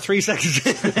was about 3 seconds.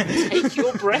 Take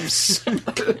your breaths.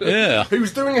 Yeah.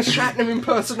 Who's doing a Shatner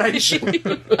impersonation?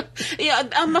 Yeah,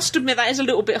 I must admit that is a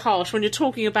little bit harsh. When you're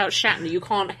talking about Shatner, you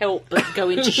can't help but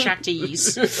go into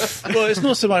Shatties. Well, it's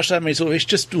not so much that, mate. It's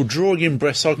just drawing in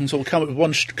breath so I can sort of come up with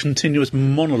one continuous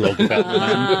monologue about the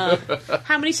man.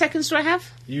 How many seconds do I have?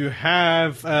 You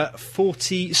have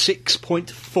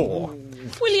 46.4.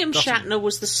 William Shatner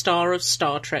was the star of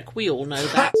Star Trek. We all know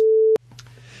that.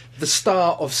 The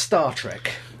star of Star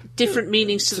Trek. Different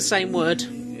meanings to the same word.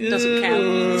 Doesn't count.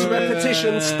 It's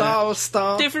repetition, star of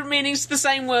star. Different meanings to the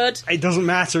same word. It doesn't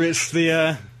matter, it's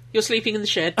the... You're sleeping in the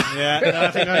shed. Yeah, no, I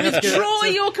think I have to give Withdraw that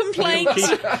to- your complaint.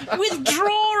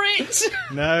 Withdraw it.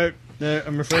 No,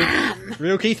 I'm afraid.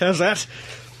 Real Keith has that.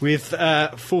 With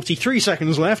 43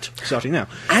 seconds left, starting now.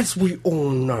 As we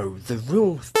all know, the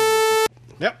real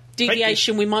Yep.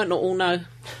 Deviation we might not all know.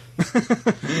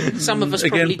 Some of us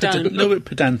Again, probably a don't. little bit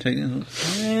pedantic.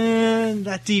 And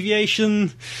that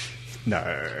deviation...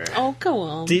 No. Oh, go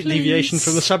on. please. Deviation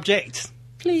from the subject.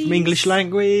 Please. From English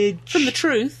language. From the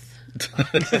truth.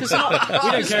 Because We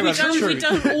don't care about the we truth.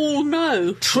 don't all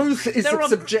know. truth is There a are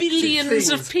subjective billions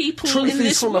thing. of people Truth in is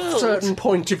this from world. a certain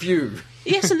point of view.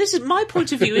 Yes, and this is my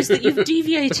point of view, is that you've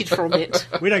deviated from it.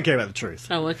 We don't care about the truth.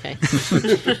 Oh, okay.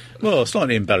 Well,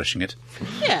 slightly embellishing it.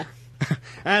 Yeah.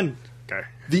 And go.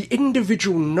 The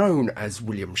individual known as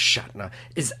William Shatner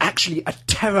is actually a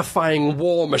terrifying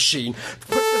war machine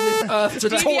put on this earth to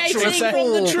Deviating torture us from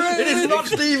all. the truth. It is not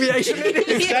deviation. It is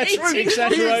Deviating.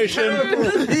 Exaggeration.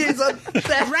 He is a death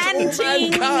to all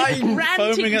Ranting. mankind.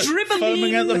 Ranting, dribbling.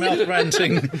 Foaming at the mouth,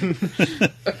 ranting.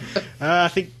 I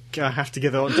think I have to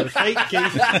give that one to the Fake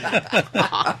Keith.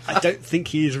 I don't think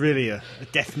he's really a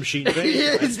death machine thing. He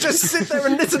is. Just sit there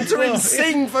and listen to him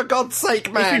sing, for God's sake,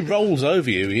 If he man. rolls over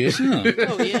you, he is.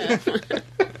 Oh, yeah.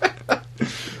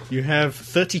 You have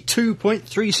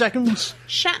 32.3 seconds.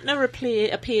 Shatner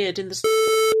appeared in the...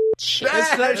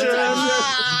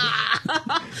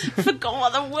 Forgot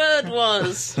what the word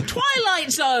was.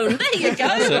 Twilight Zone. There you go.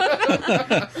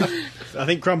 I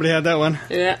think Crumbly had that one.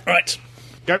 Yeah. Right.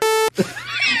 Go.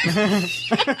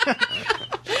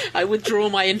 I withdraw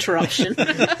my interruption.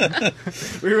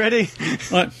 We ready?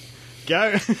 Right.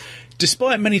 Go.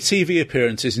 Despite many TV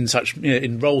appearances in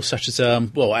in roles such as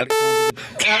Alexander,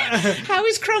 How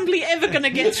is Crumbly ever going to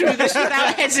get through this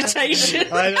without hesitation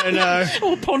I don't know.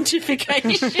 or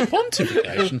pontification?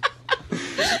 pontification.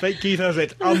 Fake Keith has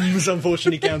it.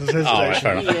 Unfortunately counts as hesitation. Oh, right,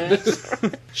 fair enough. Yes.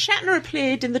 Shatner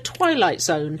appeared in The Twilight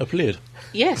Zone. Appeared.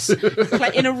 Yes,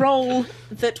 in a role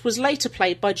that was later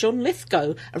played by John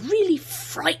Lithgow. A really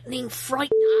frightening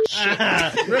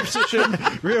Repetition.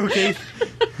 Real Keith.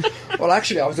 Well,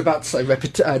 actually, I was about to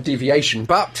say deviation,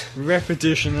 but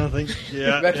Repetition, I think.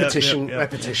 Yeah. repetition, yeah.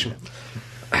 repetition.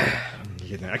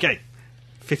 Okay.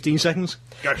 15 seconds.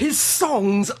 Go. His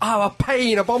songs are a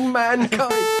pain upon mankind.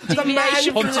 The man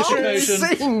Deviation from the can't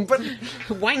truth. sing, but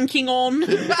wanking on.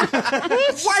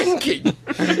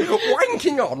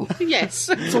 wanking on. Yes.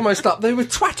 It's almost up there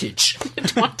with twattage.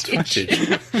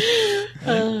 Twattage.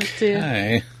 Oh, dear.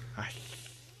 Hey. I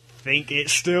think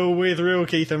it's still with Real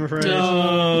Keith, I'm afraid.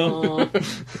 Oh.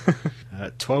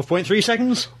 12.3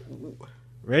 seconds.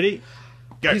 Ready?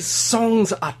 Go. His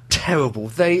songs are terrible.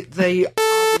 They are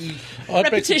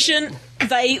Repetition.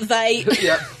 They.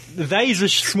 yeah. They's a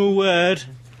small word.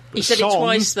 He said Song. it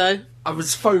twice, though. I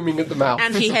was foaming at the mouth.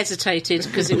 And he hesitated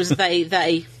because it was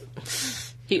they.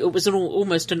 It was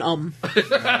almost an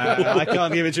I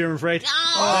can't give it to you, I'm afraid.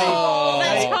 Oh,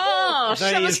 that's harsh.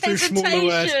 They That was is too small a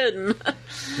word. hesitation.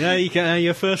 Yeah, you can.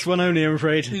 Your first one only, I'm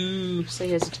afraid. Ooh, say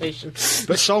hesitation.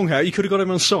 But song, how? You could have got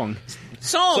him on song.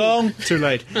 Song. Too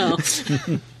late. Oh.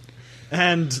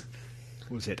 And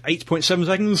what was it? 8.7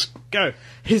 seconds. Go.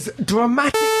 His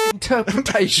dramatic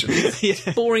interpretation.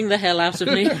 Boring the hell out of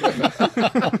me.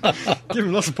 Give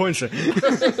him lots of points there.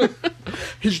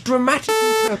 His dramatic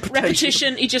interpretation.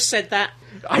 Repetition. He just said that.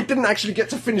 I didn't actually get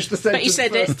to finish the sentence But he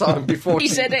said first it. time before. He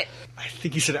said it. I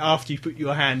think he said it after you put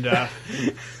your hand up.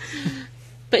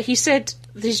 But he said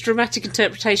this dramatic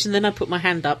interpretation, then I put my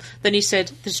hand up. Then he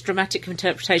said this dramatic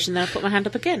interpretation, then I put my hand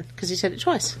up again, because he said it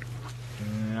twice.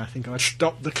 I think I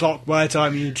stopped the clock by the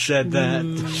time you'd said that.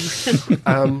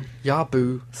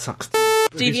 Yabu sucks.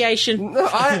 Deviation. No,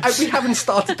 we haven't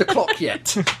started the clock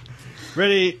yet.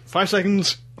 Ready? 5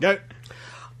 seconds. Go.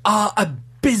 Are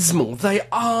abysmal. They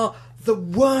are the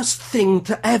worst thing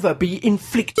to ever be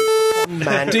inflicted upon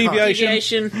mankind.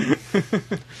 Deviation.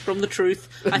 From the truth.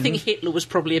 I think Hitler was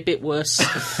probably a bit worse.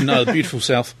 No, the beautiful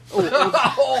South.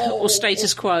 Or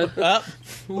status quo.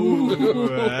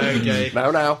 Okay.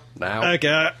 Now.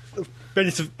 Okay.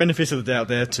 Benefit of the doubt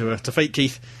there to Fake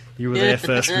Keith. You were there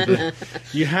first.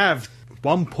 You have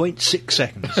 1.6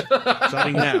 seconds.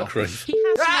 Starting now. He has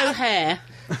no hair.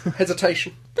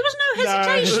 Hesitation. There was no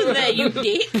hesitation there, you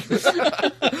dick.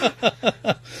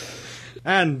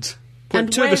 And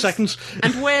 0.2 seconds.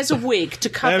 And wears a wig to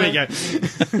cover. There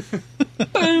we go.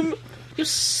 Boom. You're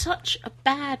such a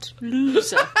bad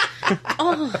loser.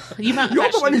 Oh, you might have You're the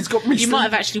actually, one who's got me You might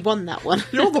have actually won that one.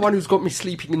 You're the one who's got me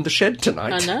sleeping in the shed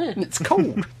tonight. I know. And it's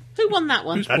cold. Who won that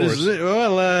one? That is it.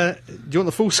 Well, do you want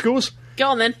the full scores? Go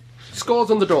on then.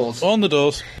 Scores on the doors. On the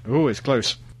doors. Oh, it's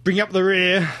close. Bring up the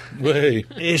rear. Way.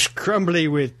 It's Crumbly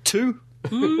with 2.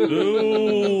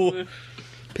 Ooh.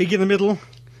 Pig in the middle.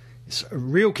 It's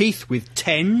Real Keith with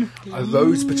 10. A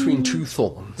rose between two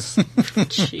thorns.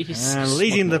 Jeez. And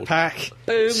leading the pack,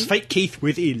 Boom. it's Fake Keith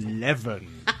with 11.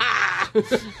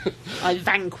 I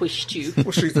vanquished you.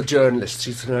 Well, she's a journalist.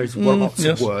 She knows lots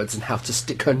yes. of words and how to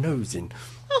stick her nose in.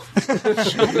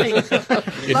 Charming.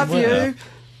 Love you.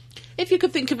 If you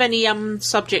could think of any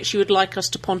subjects you would like us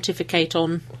to pontificate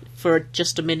on for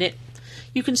just a minute,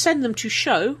 you can send them to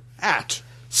show At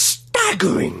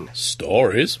Staggering.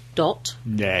 Stories.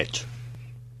 net.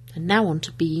 And now on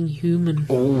to being human.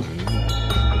 Oh.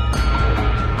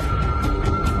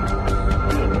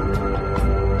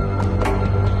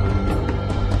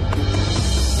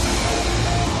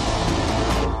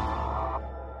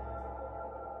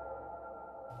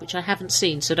 Which I haven't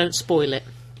seen, so don't spoil it.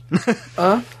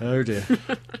 Oh dear.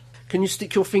 Can you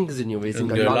stick your fingers in your ears and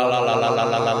go Go la la la la la la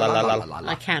la la la la la la la la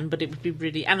la? I can, but it would be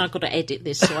really... And I've got to edit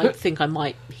this, so I think I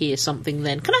might hear something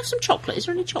then. Can I have some chocolate? Is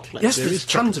there any chocolate? Yes, There there's is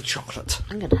tons of chocolate.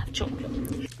 I'm going to have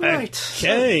chocolate. Right.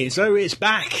 Okay, so it's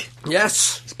back.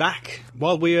 Yes, It's back.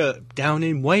 While we are down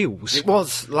in Wales. it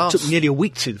was last. Took nearly a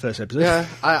week to see the first episode. Yeah,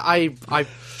 I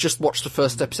just watched the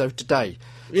first episode today.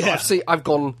 Yeah. I've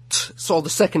gone saw the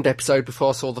second episode before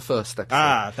I saw the first episode.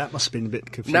 Ah, that must have been a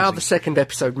bit confusing. Now the second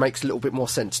episode makes a little bit more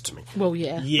sense to me. Well,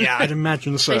 yeah. Yeah, I'd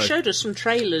imagine so. They showed us some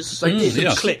trailers. They did. Some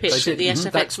yeah. clips at the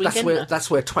SFX That's weekend.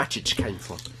 where twattage came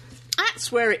from.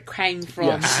 That's where it came from.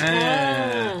 Yes.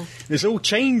 Oh. It's all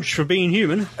changed for being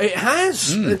human. It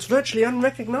has. It's virtually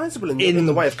unrecognisable in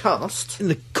the way of cast. In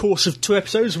the course of 2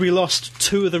 episodes, we lost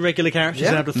 2 of the regular characters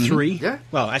Yeah. out of 3. Yeah.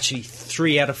 Well, actually,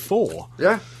 3 out of 4.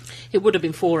 Yeah. It would have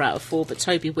been 4 out of 4, but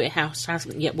Toby Whithouse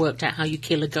hasn't yet worked out how you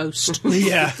kill a ghost.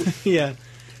 Yeah, yeah.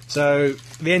 So,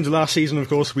 at the end of last season, of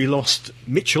course, we lost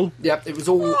Mitchell. Yep, it was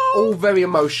all very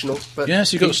emotional. But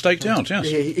Yes, he got staked out, yes.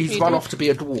 He's run off to be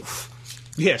a dwarf.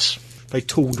 Yes, a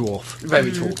tall dwarf.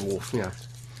 Very tall dwarf, yeah.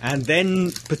 And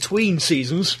then, between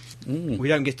seasons, we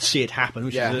don't get to see it happen,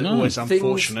 which is always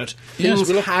unfortunate. Things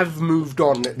Yes, have moved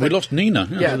on. We lost Nina.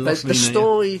 Yeah, the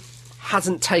story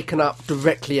hasn't taken up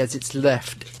directly as it's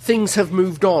left. Things have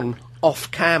moved on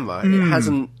off camera. It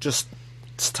hasn't just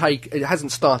it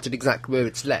hasn't started exactly where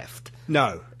it's left.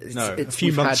 No. A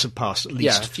few months have passed, at least.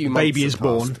 Yeah, a few the months baby have is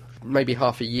born. passed. Maybe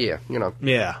half a year, you know.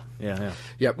 Yeah.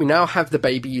 Yeah, we now have the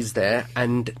baby is there,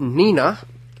 and Nina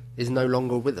is no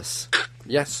longer with us.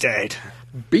 Yes. Dead.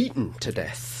 Beaten to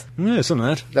death. Yeah, something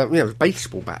like that. With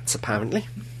baseball bats, apparently.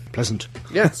 Pleasant.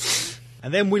 Yes.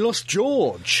 And then we lost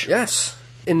George. Yes.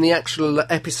 In the actual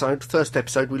first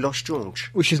episode, we lost George.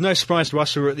 Which is no surprise to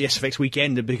us who were at the SFX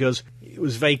Weekender, because it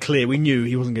was very clear we knew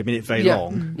he wasn't going to be in it very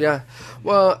long. Yeah.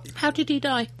 Well, How did he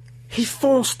die? he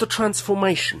forced the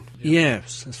transformation.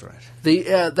 Yes, that's right.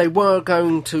 They were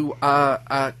going to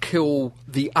kill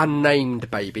the unnamed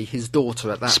baby, his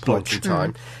daughter, at that point in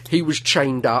time. He was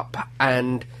chained up,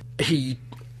 and he,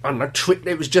 tripped.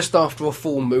 It was just after a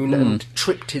full moon, and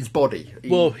tripped his body.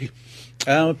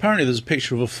 Apparently there's a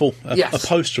picture of a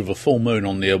poster of a full moon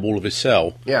on the wall of his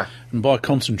cell. Yeah. And by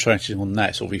concentrating on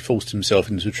that, he forced himself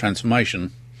into a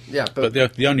transformation. Yeah, But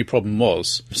the only problem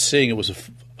was, seeing it was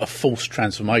a false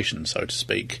transformation, so to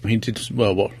speak, he did, a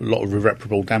lot of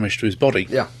irreparable damage to his body.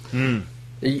 Yeah.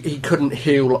 He couldn't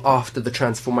heal after the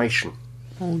transformation.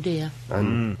 Oh dear.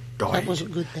 And died. That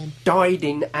wasn't good then. Died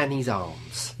in Annie's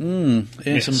arms.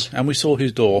 Yes. And we saw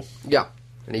his door. Yeah.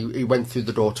 And he went through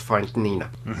the door to find Nina.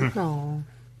 Oh.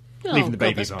 Leaving the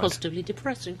baby that's behind. positively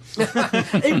depressing.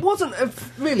 It wasn't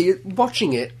really,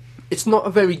 watching it, it's not a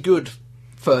very good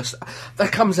first.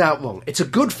 That comes out wrong. It's a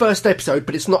good first episode,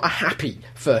 but it's not a happy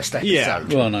first episode. Yeah.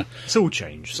 Well, no. It's all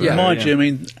changed. So, Yeah. Mind you, I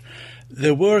mean,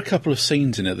 there were a couple of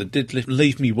scenes in it that did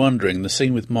leave me wondering. The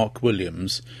scene with Mark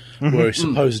Williams, where he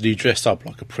supposedly dressed up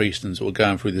like a priest and sort of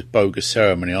going through this bogus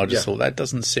ceremony, I just thought that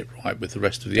doesn't sit right with the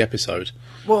rest of the episode.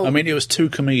 Well, I mean, it was too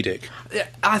comedic.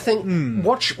 I think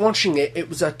watching it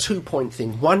was a 2-point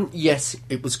thing. One, yes,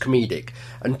 it was comedic,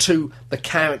 and two, the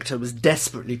character was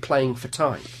desperately playing for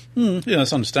time. Yeah,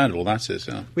 that's understandable, that is,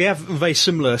 yeah. we have a very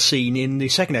similar scene in the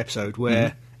second episode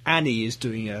where Annie is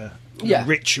doing a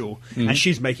ritual, and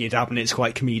she's making it up, and it's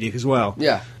quite comedic as well.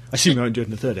 Yeah. I assume we won't do it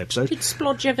in the third episode. Did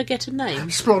Splodge ever get a name?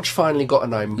 Splodge finally got a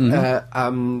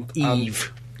name.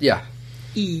 Eve. Yeah.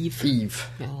 Eve.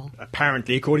 Oh.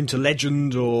 Apparently, according to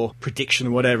legend or prediction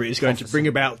or whatever, it's going to bring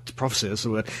about prophecy. Is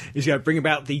going to bring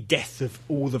about the death of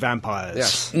all the vampires.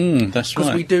 Yes. That's Because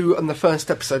right. we do, on the first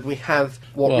episode, we have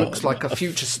what looks like a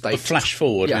future state. A flash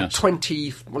forward, Yeah, yes.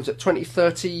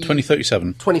 2030?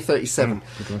 2037. 2037,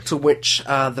 to which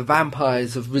the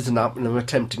vampires have risen up and are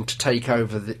attempting to take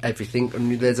over everything,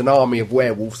 and there's an army of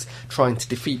werewolves trying to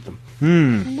defeat them.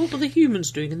 And what were the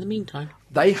humans doing in the meantime?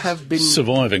 They have been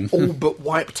Surviving. all but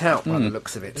wiped out by the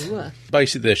looks of it. They were.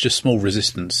 Basically, there's just small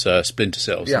resistance splinter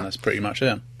cells, Yeah. and that's pretty much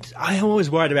it. I'm always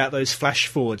worried about those flash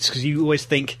forwards, because you always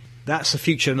think that's a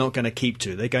future they're not going to keep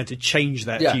to. They're going to change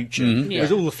that Yeah. future.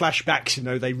 With all the flashbacks,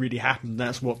 they really happened.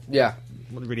 That's what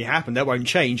really happened. That won't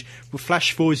change. With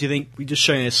flash forwards, you think we're just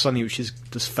showing us something which is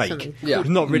just fake. Something. Yeah. It's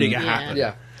not really going to Yeah. happen.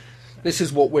 Yeah. This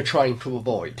is what we're trying to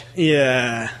avoid.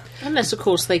 Yeah. Unless, of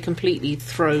course, they completely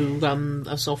throw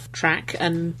us off track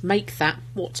and make that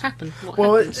what's happened.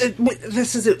 What happens.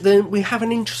 This is it. Then we have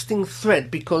an interesting thread,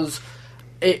 because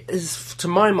it is, to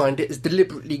my mind, it is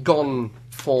deliberately gone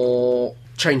for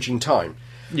changing time.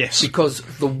 Yes. Because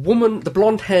the woman, the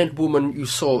blonde-haired woman you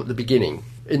saw at the beginning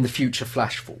in the future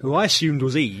flash forward, Who I assumed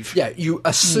was Eve. yeah, you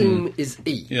assume is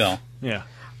Eve. Yeah. Yeah.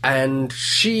 And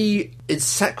she is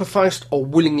sacrificed or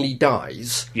willingly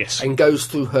dies. Yes. And goes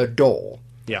through her door.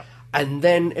 Yeah. And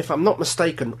then, if I'm not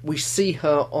mistaken, we see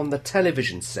her on the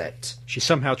television set. She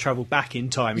somehow travelled back in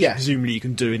time, which Yeah. presumably you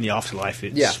can do in the afterlife.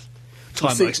 It's Yeah.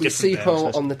 time we works see different there, I her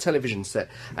suppose. on the television set,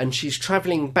 and she's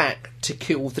travelling back to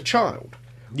kill the child.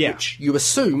 Yeah. Which you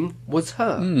assume was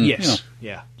her. Yes.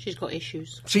 Yeah. She's got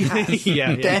issues. She has.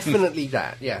 Yeah. Definitely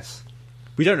that, yes.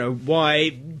 We don't know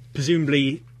why,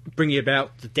 presumably bringing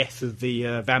about the death of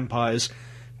the vampires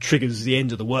triggers the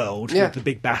end of the world, Yeah. with the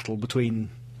big battle between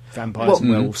vampires and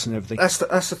werewolves and everything. That's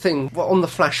the thing. Well, on the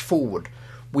flash forward,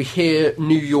 we hear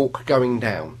New York going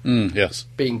down, Yes.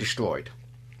 being destroyed.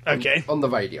 Okay. On the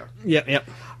radio. Yep, yep.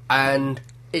 And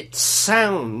it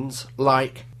sounds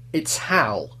like it's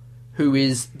Hal, who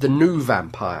is the new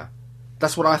vampire.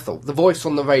 That's what I thought. The voice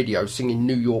on the radio singing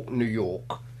New York, New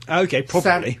York. Okay,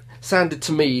 probably. Sounded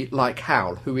to me like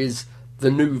Hal, who is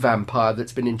the new vampire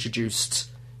that's been introduced.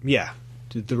 Yeah,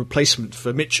 the replacement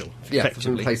for Mitchell, Yeah, the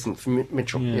effectively. replacement for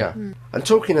Mitchell. Yeah. And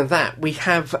talking of that, we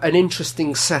have an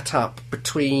interesting setup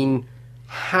between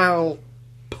Hal,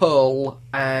 Pearl,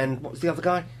 and what was the other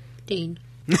guy? Dean.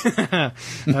 That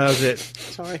was it.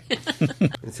 Sorry.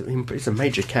 It's a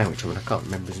major character, and I can't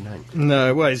remember his name.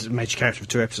 No, well, he's a major character for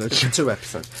 2 episodes. 2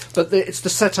 episodes, but it's the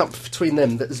setup between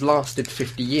them that has lasted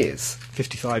 50 years.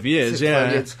 55 years, 55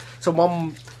 yeah. years. So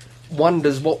one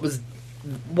wonders what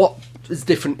is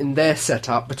different in their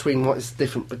setup between what is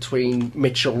different between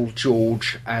Mitchell,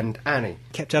 George, and Annie.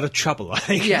 Kept out of trouble, I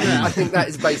think. Yeah, I think that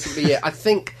is basically it. I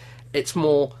think it's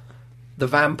more the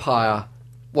vampire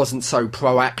wasn't so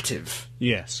proactive.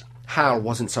 Yes. Hal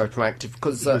wasn't so proactive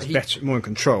because He was better, more in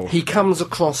control. he comes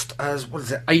across as, what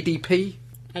is it, ADP?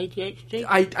 ADHD?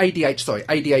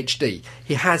 ADHD.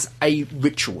 He has a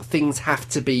ritual. Things have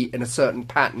to be in a certain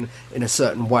pattern, in a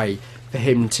certain way, for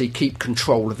him to keep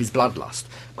control of his bloodlust.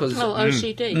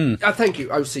 OCD. Thank you,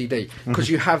 OCD. Because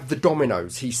you have the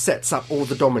dominoes. He sets up all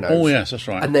the dominoes. Oh, yes, that's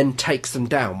right. And then takes them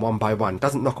down one by one.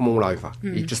 Doesn't knock them all over.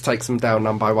 He just takes them down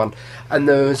one by one. And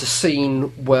there's a scene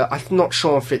where, I'm not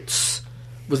sure if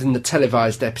was in the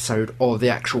televised episode or the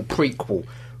actual prequel,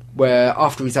 where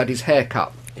after he's had his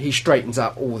haircut, he straightens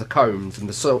out all the combs and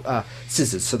the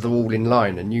scissors so they're all in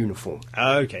line and uniform.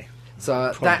 Okay.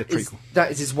 So Probably the prequel.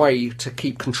 that is his way to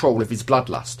keep control of his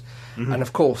bloodlust. And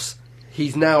of course,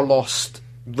 he's now lost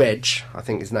Reg, I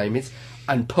think his name is,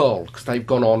 and Pearl, because they've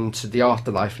gone on to the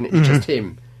afterlife, and it's just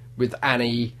him with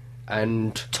Annie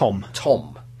and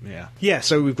Tom. Yeah. Yeah,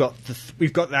 so we've got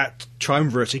that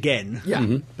triumvirate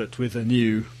again, but with a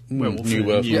new werewolf,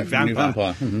 new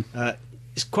vampire. vampire.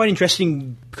 It's quite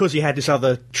interesting because you had this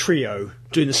other trio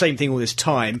doing the same thing all this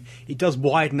time. It does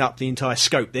widen up the entire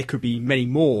scope. There could be many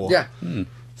more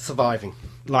surviving.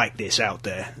 like this out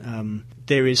there.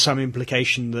 There is some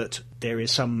implication that there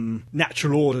is some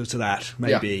natural order to that,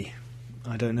 maybe.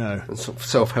 I don't know. And sort of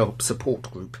self-help support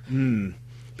group.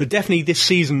 But definitely this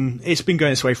season, it's been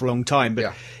going this way for a long time,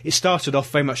 but it started off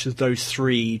very much as those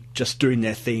three just doing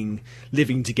their thing,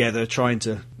 living together, trying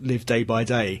to live day by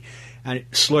day. And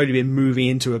it's slowly been moving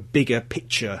into a bigger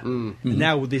picture. And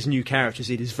now with these new characters,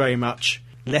 it is very much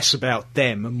less about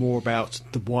them and more about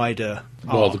the wider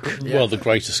arc. The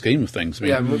greater scheme of things.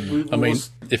 I mean,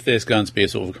 if there's going to be a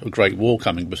sort of a great war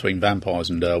coming between vampires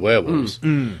and werewolves,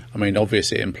 I mean,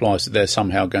 obviously it implies that they're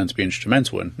somehow going to be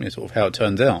instrumental in sort of how it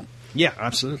turns out. Yeah,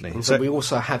 absolutely. And so we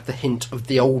also have the hint of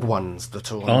the old ones that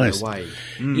are on their way.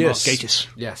 Yes. Gatiss.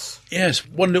 Yes.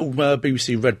 One little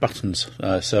BBC Red Buttons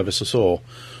service I saw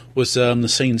was the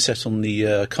scene set on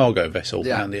the cargo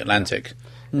vessel out in the Atlantic.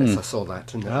 Yes, I saw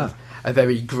that. And a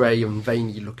very grey and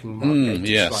veiny looking Mark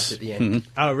Gatiss right at the end.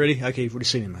 Oh, really? Okay, you've already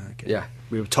seen him. Okay. Yeah.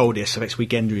 We were told the SFX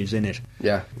Weekender is in it.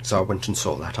 Yeah, so I went and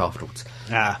saw that afterwards.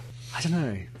 I don't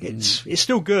know. It's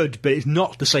still good, but it's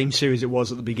not the same series it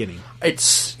was at the beginning. It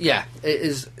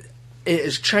is. It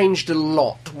has changed a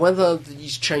lot. Whether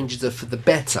these changes are for the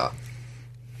better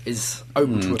is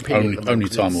open to opinion. Only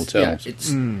time will tell. Yeah,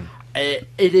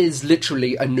 it is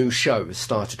literally a new show. Has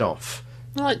started off.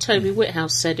 Like Toby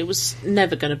Whithouse said, it was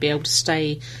never going to be able to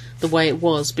stay the way it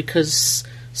was because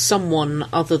someone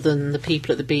other than the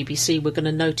people at the BBC were going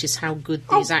to notice how good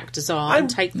these actors are and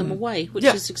take them away, which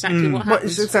is exactly what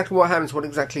happens. It's exactly what happens, what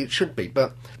exactly it should be.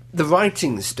 But the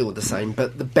writing is still the same,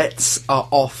 but the bets are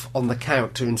off on the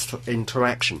character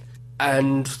interaction.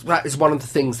 And that is one of the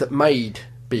things that made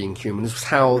Being Human, was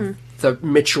how the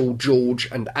Mitchell, George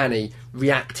and Annie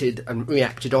reacted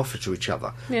off to each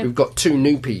other. Yeah. We've got two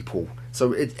new people.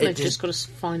 So They've just got to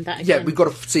find that again. Yeah, we've got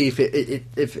to see if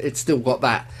it's still got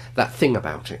that thing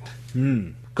about it.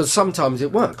 Because sometimes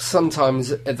it works.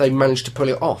 Sometimes they manage to pull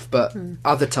it off, but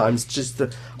other times,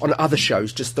 on other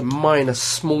shows, just the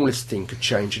smallest thing could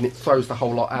change, and it throws the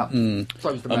whole lot out.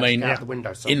 Throws the magic out the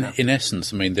window. In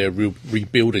essence, I mean, they're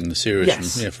rebuilding the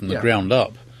series from the ground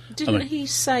up. Didn't he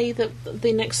say that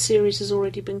the next series has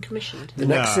already been commissioned? The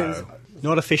next series,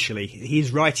 not officially.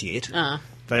 He's writing it.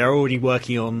 They are already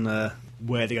working on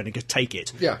where they're going to take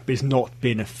it. Yeah. But it's not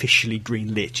been officially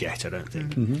greenlit yet, I don't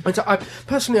think. And so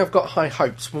I've got high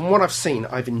hopes. From what I've seen,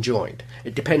 I've enjoyed.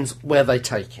 It depends where they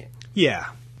take it. Yeah,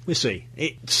 we'll see.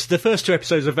 It's the first 2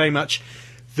 episodes are very much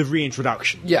the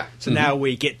reintroduction. Yeah. So now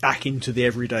we get back into the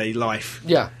everyday life.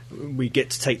 Yeah. We get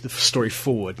to take the story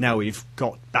forward. Now we've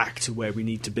got back to where we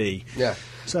need to be. Yeah.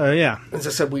 So, yeah. As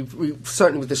I said, we've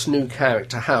certainly with this new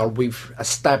character, Hal, we've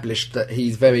established that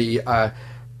he's very...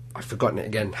 I've forgotten it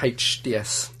again.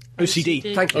 HDS.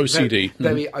 OCD. Thank you. OCD.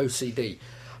 Very OCD.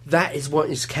 That is what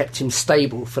has kept him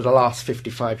stable for the last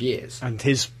 55 years. And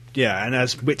his Yeah, and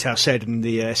as Whittow said in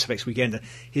the SFX Weekender,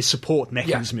 his support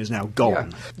mechanism is now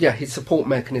gone. Yeah, his support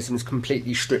mechanism is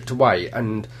completely stripped away,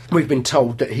 and we've been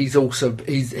told that he's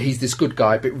this good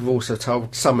guy, but we've also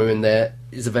told somewhere in there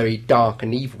is a very dark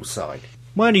and evil side.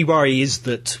 My only worry is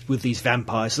that with these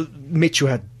vampires, Mitchell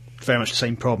had very much the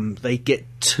same problem. They get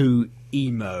too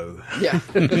emo. Yeah.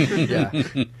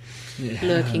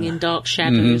 Lurking in dark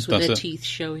shadows with their teeth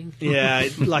showing. Yeah,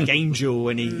 like Angel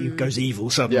when he goes evil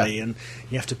suddenly, and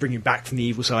you have to bring him back from the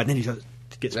evil side, and then he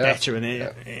gets better, and he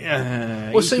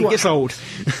gets old.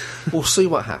 We'll see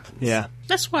what happens. Yeah.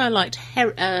 That's why I liked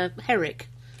Herrick.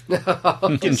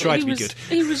 Didn't try to be good.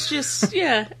 He was just,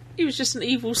 he was just an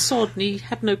evil sod, and he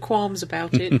had no qualms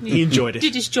about it. He enjoyed it.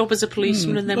 Did his job as a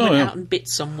policeman, and then went out and bit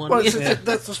someone. Well,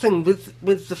 that's the thing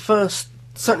with the first.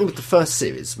 Certainly with the first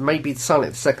series, maybe certainly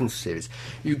the second series,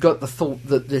 you got the thought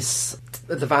that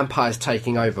the vampires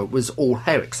taking over was all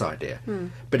Herrick's idea.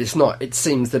 But it's not. It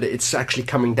seems that it's actually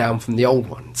coming down from the old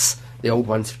ones. The old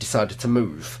ones have decided to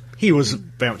move. He was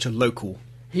very much a local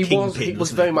kingpin. He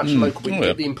was very much local. We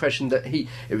get the impression that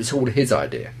it was all his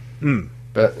idea.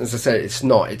 But as I say, it's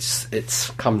not.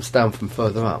 It comes down from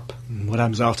further up. What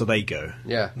happens after they go?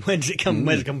 Yeah. Where does it come?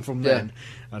 Where does it come from then?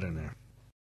 I don't know.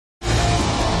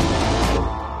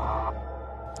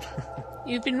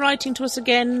 You've been writing to us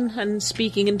again and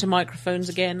speaking into microphones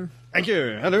again. Thank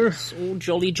you. Hello. It's all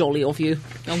jolly of you.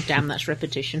 Oh, damn, that's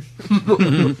repetition.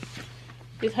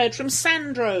 We've heard from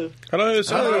Sandro. Hello,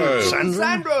 Sandro.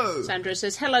 Sandro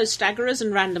says, hello, staggerers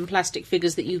and random plastic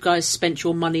figures that you guys spent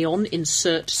your money on.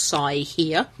 Insert sigh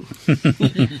here.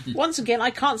 Once again, I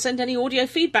can't send any audio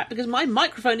feedback because my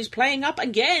microphone is playing up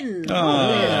again.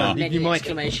 Many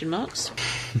exclamation marks.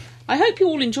 I hope you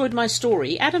all enjoyed my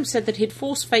story. Adam said that he'd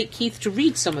force fake Keith to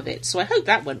read some of it, so I hope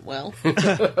that went well. I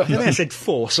think I said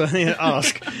force, I think I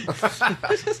ask.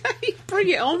 Bring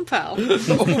it on, pal.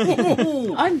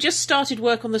 I've just started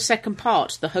work on the second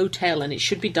part, The Hotel, and it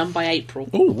should be done by April.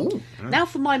 Ooh. Now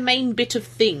for my main bit of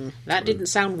thing. That didn't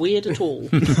sound weird at all.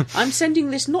 I'm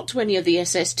sending this not to any of the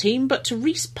SS team, but to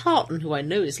Reese Parton, who I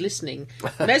know is listening.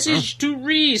 Message to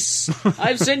Reese.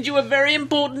 I've sent you a very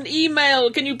important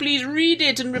email. Can you please read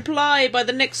it and reply by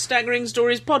the next Staggering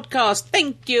Stories podcast?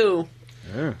 Thank you.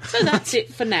 Yeah. So that's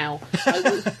it for now.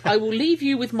 I will leave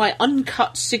you with my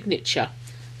uncut signature.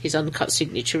 His uncut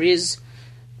signature is,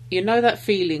 you know that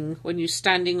feeling when you're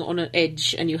standing on an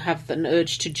edge and you have an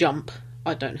urge to jump?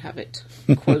 I don't have it.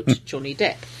 Quote, Johnny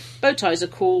Depp. Bow ties are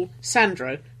cool.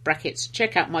 Sandro, brackets,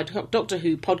 check out my Doctor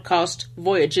Who podcast,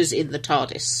 Voyagers in the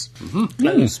TARDIS.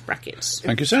 Close brackets.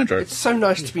 Thank you, Sandro. It's so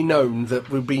nice to be known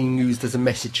that we're being used as a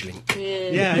message link.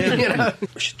 Yeah. You know?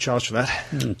 We should charge for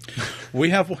that. We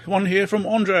have one here from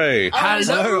Andre.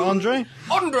 Hello, Andre.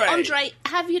 Andre,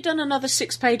 have you done another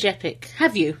 6-page epic?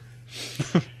 Have you?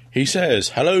 He says,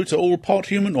 hello to all part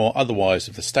human or otherwise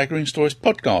of the Staggering Stories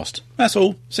podcast. That's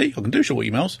all. See, I can do short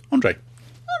emails. Andre.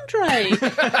 Andre,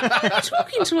 you're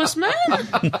talking to us, man.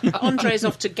 Andre's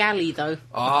off to Galley, though.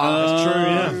 That's true,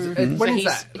 yeah. When is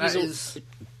that? That is...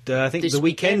 I think the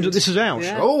weekend that this is out.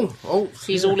 Yeah. Oh.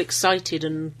 He's all excited,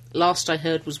 and last I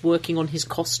heard was working on his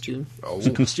costume. Oh,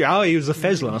 he was a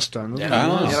Fez last time, wasn't he?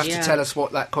 You'll have to tell us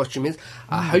what that costume is.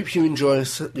 I hope you enjoy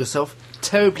yourself.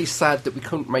 Terribly sad that we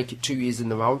couldn't make it 2 years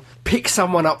in a row. Pick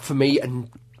someone up for me and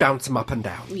bounce them up and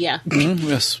down. Yeah.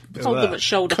 Yes. Hold them at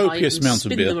shoulder height and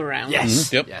spin beer. them around.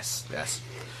 Yes. Yep. Yes.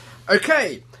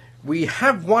 Okay, we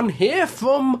have one here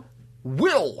from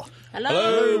Will.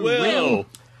 Hello, Will.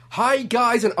 Hi,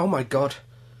 guys, and oh my god.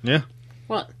 Yeah.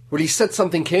 What? Well, he said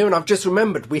something here, and I've just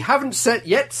remembered. We haven't said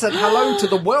hello to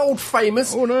the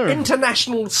world-famous,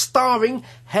 international starring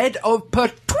head of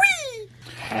Pertwee.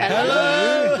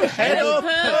 Hello, head of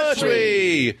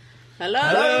Pertwee.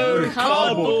 Hello,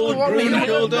 Cardboard,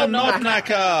 Brunhilde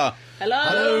Nodnacker.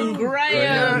 Hello,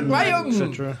 Graham.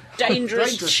 Etc.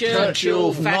 Dangerous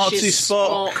Churchill, Nazi Fascist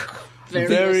Spock,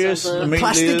 various other...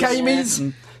 Plastic Amy's.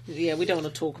 Yeah, we don't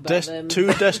want to talk about them.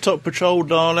 2 Desktop Patrol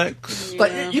Daleks.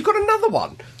 But you got another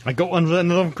one. I got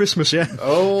one on Christmas, yeah.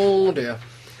 Oh, dear.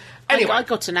 Anyway. I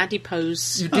got an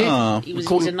adipose. You did? He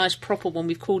was a nice proper one.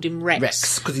 We've called him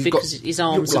Rex. Because his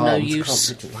arms are no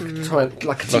use.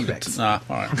 Like a T-Rex. All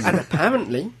right. And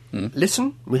apparently,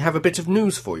 listen, we have a bit of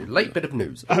news for you. Late bit of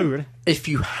news. Oh, really? If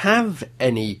you have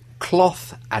any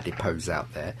cloth adipose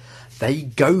out there, they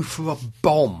go for a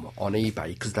bomb on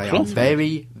eBay because they are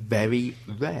very, very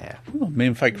rare. Oh, me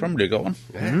and Fake Crumbly got one.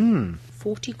 Yeah.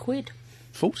 40 quid.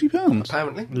 £40.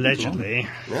 Apparently. Allegedly.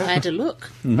 I had a look.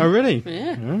 Oh, really?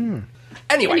 Yeah.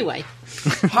 Anyway.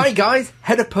 Hi, guys.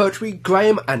 Head of Pertwee,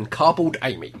 Graham and Cardboard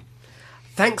Amy.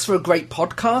 Thanks for a great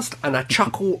podcast and a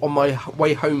chuckle on my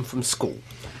way home from school.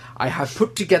 I have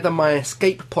put together my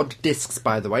escape pod discs,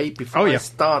 by the way, before I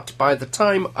start. By the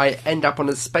time I end up on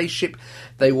a spaceship,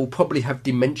 they will probably have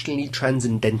dimensionally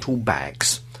transcendental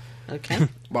bags. Okay.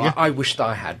 Well, I wish that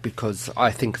I had, because I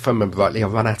think, if I remember rightly, I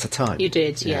ran out of time. You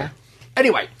did, yeah.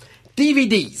 Anyway,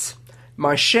 DVDs.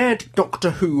 My shared Doctor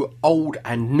Who old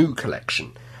and new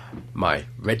collection. My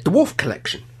Red Dwarf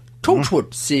collection.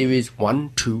 Torchwood series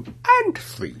 1, 2 and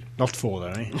 3. Not 4 though,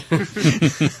 eh?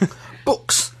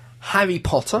 Books. Harry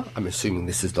Potter. I'm assuming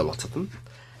this is the lot of them.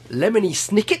 Lemony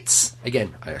Snickets.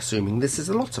 Again, I'm assuming this is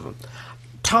a lot of them.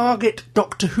 Target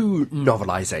Doctor Who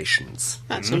novelisations.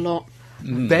 That's a lot.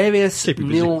 Various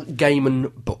Neil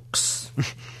Gaiman books.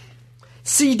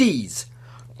 CDs.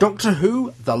 Doctor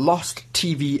Who The Lost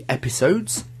TV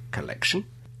Episodes collection.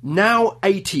 Now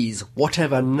 80s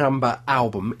whatever number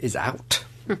album is out.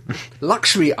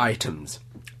 Luxury items.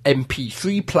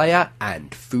 MP3 player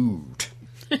and food.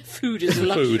 Food is a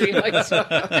luxury item.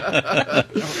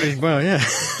 Well, yeah.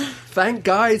 Thank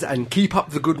guys and keep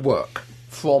up the good work.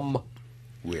 From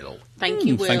Will. Thank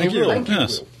you, Will. Thank you, Will. Thank you,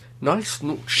 Yes. Will. Nice,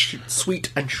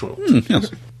 sweet and short.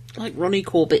 Yes. Like Ronnie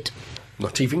Corbett.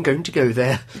 Not even going to go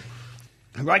there.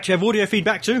 Right, you have audio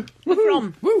feedback too?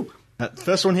 From? Woo!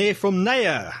 First one here from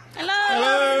Naya.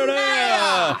 Hello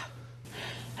there!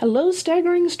 Hello,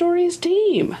 Staggering Stories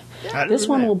team. This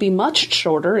one will be much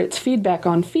shorter. It's feedback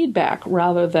on feedback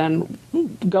rather than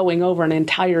going over an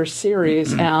entire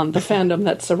series and the fandom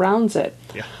that surrounds it.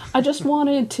 Yeah. I just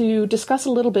wanted to discuss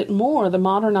a little bit more the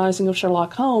modernizing of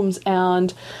Sherlock Holmes,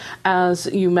 and as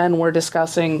you men were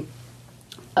discussing,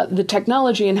 the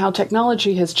technology and how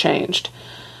technology has changed.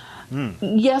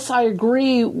 Yes, I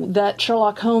agree that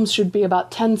Sherlock Holmes should be about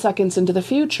 10 seconds into the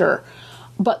future,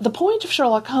 but the point of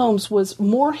Sherlock Holmes was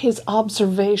more his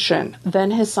observation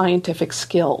than his scientific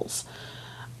skills.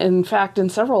 In fact, in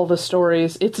several of the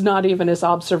stories, it's not even his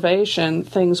observation.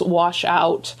 Things wash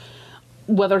out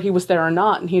whether he was there or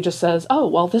not, and he just says, oh,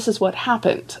 well, this is what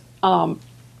happened.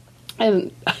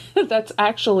 And that's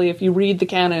actually, if you read the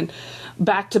canon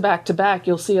back to back to back,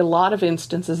 you'll see a lot of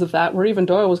instances of that where even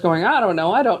Doyle was going, I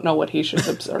don't know what he should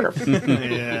observe.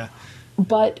 Yeah.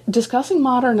 But discussing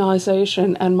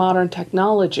modernization and modern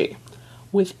technology,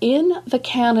 within the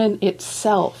canon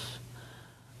itself,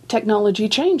 technology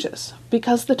changes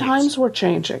because the times were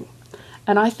changing.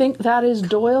 And I think that is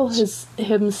Doyle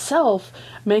himself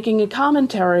making a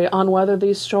commentary on whether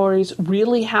these stories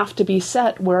really have to be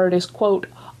set where it is, quote,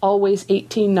 always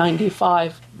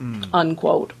 1895,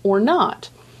 unquote, or not.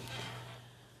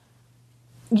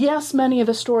 Yes, many of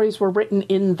the stories were written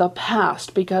in the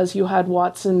past because you had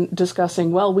Watson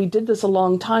discussing, well, we did this a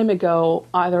long time ago,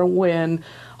 either when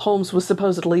Holmes was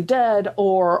supposedly dead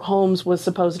or Holmes was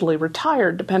supposedly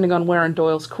retired, depending on where in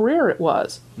Doyle's career it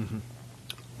was. Mm-hmm.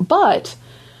 But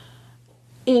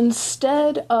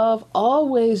instead of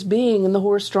always being in the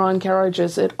horse-drawn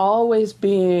carriages, it always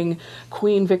being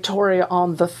Queen Victoria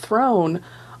on the throne,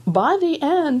 by the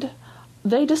end,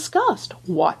 they discussed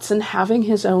Watson having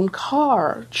his own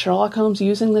car, Sherlock Holmes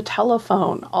using the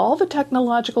telephone, all the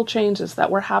technological changes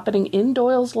that were happening in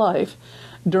Doyle's life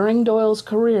during Doyle's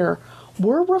career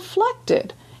were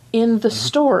reflected in the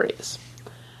stories.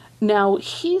 Now,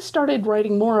 he started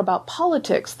writing more about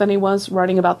politics than he was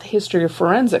writing about the history of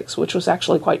forensics, which was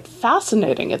actually quite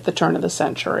fascinating at the turn of the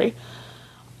century.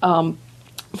 For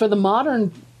the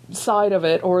modern side of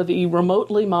it, or the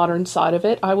remotely modern side of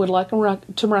it, I would like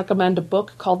to recommend a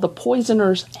book called The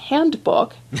Poisoner's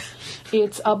Handbook.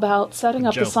 It's about setting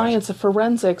up the science of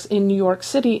forensics in New York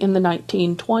City in the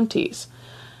 1920s.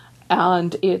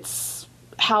 And it's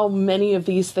how many of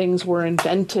these things were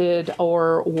invented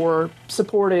or were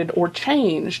supported or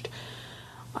changed.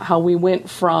 How we went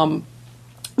from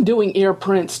doing ear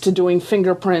prints to doing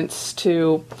fingerprints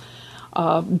to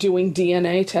doing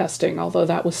DNA testing, although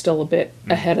that was still a bit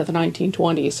ahead of the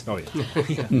 1920s. Oh,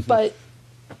 yeah. But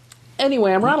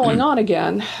anyway, I'm rattling on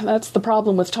again. That's the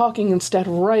problem with talking instead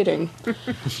of writing.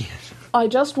 I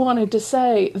just wanted to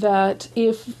say that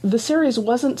if the series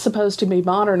wasn't supposed to be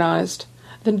modernized,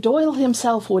 then Doyle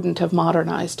himself wouldn't have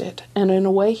modernized it. And in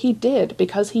a way he did,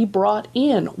 because he brought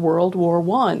in World War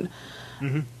I.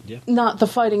 Mm-hmm. Yeah. Not the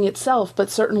fighting itself, but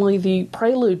certainly the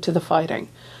prelude to the fighting.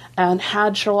 And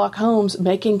had Sherlock Holmes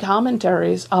making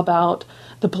commentaries about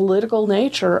the political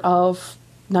nature of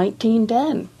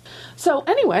 1910. So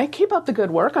anyway, keep up the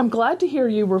good work. I'm glad to hear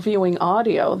you reviewing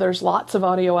audio. There's lots of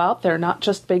audio out there, not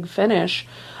just Big Finish.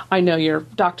 I know you're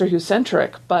Doctor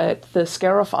Who-centric, but the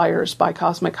Scarifiers by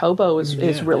Cosmic Hobo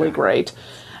is really great.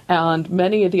 And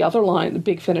many of the other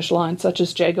Big Finish lines, such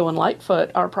as Jago and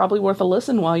Lightfoot, are probably worth a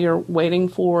listen while you're waiting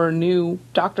for new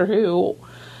Doctor Who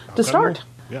to start.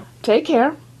 Yeah. Take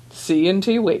care. See you in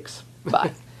 2 weeks.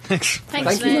 Bye. Thanks,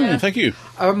 Thank you. Leah. Thank you.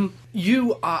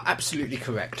 You are absolutely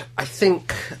correct. I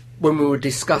think when we were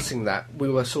discussing that, we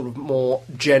were sort of more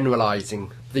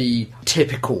generalising the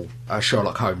typical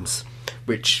Sherlock Holmes,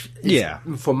 which is,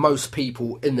 for most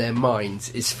people in their minds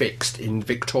is fixed in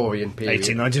Victorian period.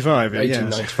 1895.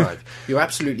 1895. You're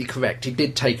absolutely correct. He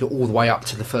did take it all the way up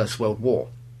to the First World War.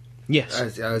 Yes.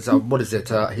 As what is it?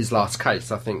 His last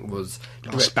case, I think, was...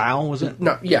 Last bow, was it?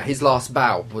 No, yeah, his last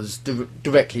bow was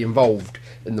directly involved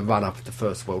in the run-up of the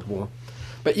First World War.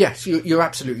 But yes, you're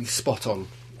absolutely spot on.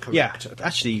 Correct. Yeah,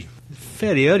 actually,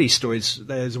 fairly early stories,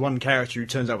 there's one character who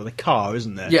turns out with a car,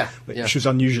 isn't there? Yeah. Which was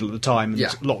unusual at the time, and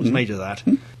Yeah. a lot was made of that.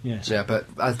 Yes. Yeah, but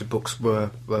as the books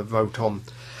were wrote on,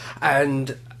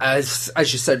 and as you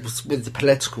said with the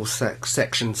political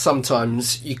section,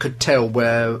 sometimes you could tell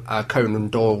where Conan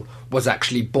Doyle was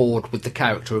actually bored with the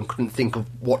character and couldn't think of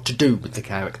what to do with the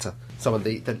character. Some of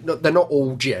they're not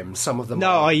all gems. Some of them.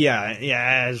 No, are.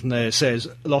 as Noah says,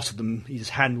 a lot of them he just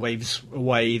hand waves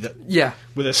away that. Yeah.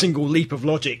 With a single leap of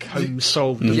logic, Holmes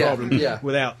solved the problem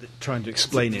without trying to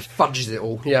explain it. Fudges it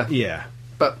all. Yeah. Yeah.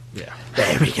 But there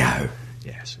we go.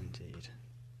 Yes, indeed.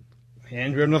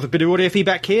 And we have another bit of audio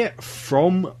feedback here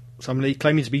from somebody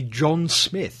claiming to be John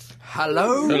Smith.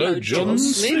 Hello, John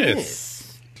Smith.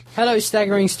 Hello,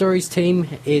 Staggering Stories team.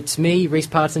 It's me, Rhys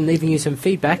Parton, leaving you some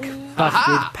feedback, but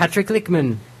with Patrick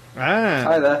Lickman. Ah.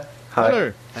 Hi there. Hi.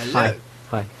 Hello. Hi.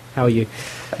 Hi. How are you?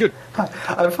 Good. Hi.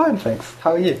 I'm fine, thanks.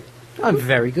 How are you? I'm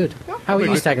very good. How are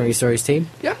you, Staggering Stories team?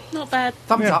 Yeah. Not bad.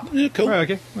 Thumbs up. Yeah, cool. Oh,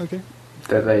 okay.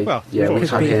 Don't they? Well, yeah, we Could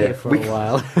can't be hear. here for a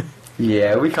while.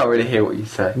 Yeah, we can't really hear what you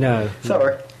say. No.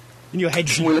 Sorry. In your head.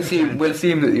 We'll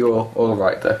assume that you're all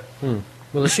right though.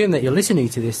 We'll assume that you're listening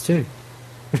to this too.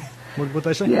 What would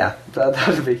they say? Yeah,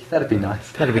 that'd be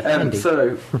nice. That'd be handy.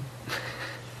 So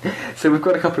we've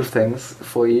got a couple of things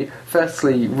for you.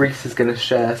 Firstly, Rhys is going to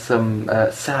share some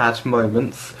sad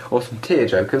moments or some tear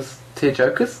jokers. Oh, Tear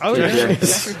yeah.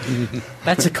 jerkers.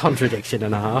 That's a contradiction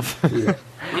and a half. Yeah.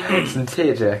 Some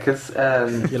tear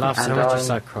jerkers. You laugh so much you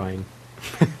start crying.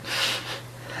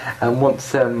 And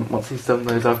once he's done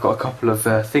those, I've got a couple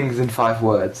of things in 5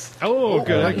 words. Oh,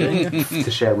 good. Okay.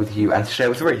 To share with you and to share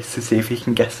with Rhys to see if he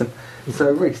can guess them.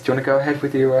 So, Rhys, do you want to go ahead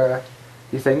with your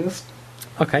things?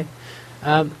 Okay.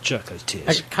 Jerk those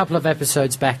tears. A couple of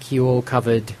episodes back, you all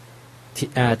covered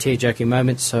tear-jerking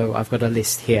moments, so I've got a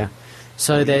list here.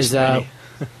 So there's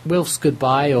Wilf's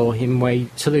goodbye, or him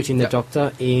saluting the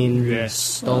Doctor in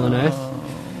Stolen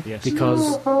Earth. Yes.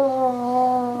 Because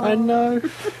I know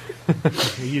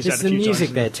Use that it's a the few music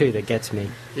times. there too that gets me.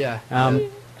 Yeah.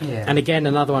 Yeah. And again,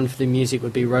 another one for the music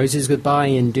would be Rose's goodbye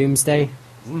in Doomsday,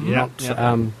 Yeah.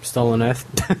 not Stolen Earth.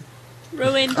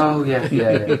 Ruined. Oh yeah.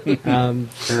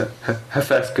 Her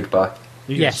first goodbye.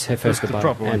 Yes, her first goodbye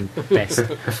proper one. and best.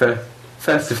 Her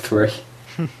first of 3.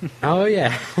 Oh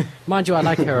yeah, mind you, I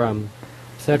like her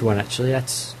third one actually.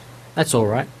 That's all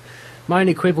right. My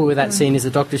only quibble with that scene is the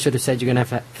Doctor should have said you're going to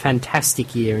have a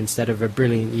fantastic year instead of a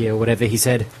brilliant year, or whatever he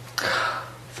said.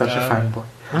 Such a fanboy.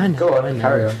 I know. Go I on, know.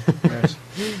 carry on.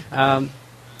 Yes.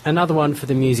 Another one for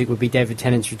the music would be David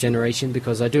Tennant's Regeneration,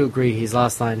 because I do agree his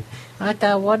last line, "I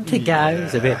don't want to go,"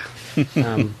 is a bit. I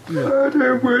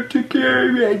don't want to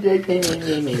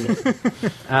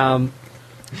go.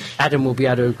 Adam will be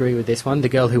able to agree with this one. The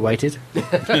Girl Who Waited.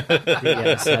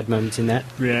 The sad moments in that.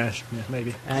 Yes, yeah,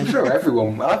 maybe. I'm sure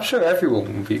everyone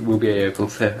will be able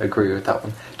to agree with that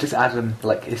one. Just Adam,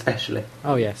 especially.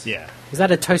 Oh yes. Yeah. Is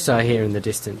that a toaster I hear in the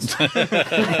distance?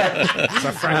 It's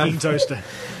a Franklin toaster.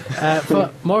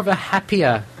 For more of a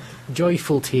happier,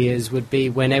 joyful tears would be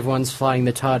when everyone's flying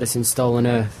the TARDIS in Stolen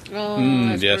Earth Oh,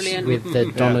 that's yes. brilliant. with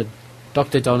the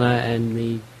Dr. Donna and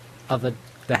the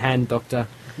hand doctor.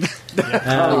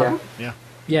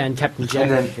 Yeah, and Captain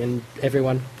Jack and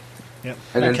everyone. Yep.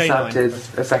 And then Okay, sad nine. is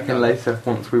a second later,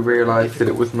 once we realised that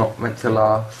it was not meant to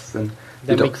last, and the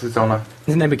Then we- Doctor's honour.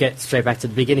 And then we get straight back to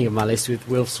the beginning of my list with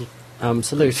Wilf's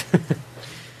salute.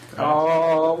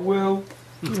 Oh, Will.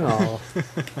 Oh,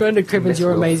 Bernard Cribbins,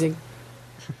 you're Will. amazing.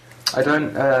 I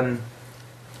don't.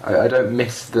 I don't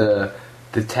miss the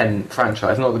Tennant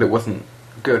franchise. Not that it wasn't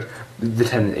good. The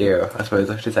Tennant era, I suppose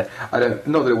I should say. I don't.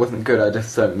 Not that it wasn't good. I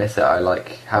just don't miss it. I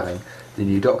like having the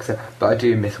new Doctor, but I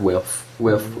do miss Wilf.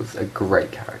 Wilf was a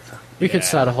great character. We could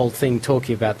start a whole thing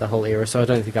talking about the whole era, so I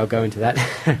don't think I'll go into that.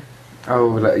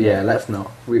 Oh yeah, let's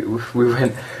not. We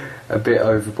went a bit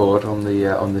overboard on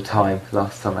the time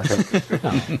last time, I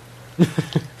think.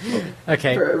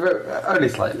 Okay, Only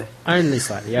slightly. only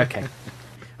slightly. Okay,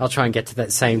 I'll try and get to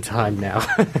that same time now.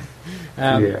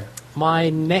 Yeah. My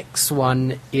next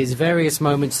one is various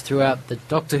moments throughout the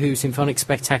Doctor Who Symphonic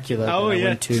Spectacular that I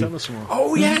went to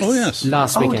Oh yes.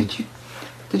 last weekend.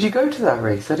 Did you go to that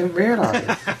race? I didn't realise.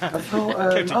 I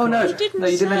thought. Oh no, You didn't you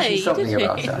did say, mention something did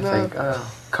about he? it. I think.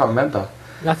 Can't remember.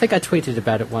 I think I tweeted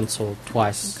about it once or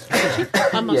twice,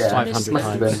 I must Yeah. have missed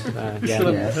 500 it. times.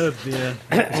 Yes. Heard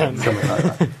the, Something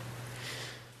like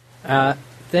that.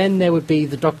 Then there would be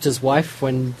the Doctor's wife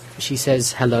when she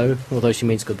says hello, although she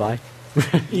means goodbye.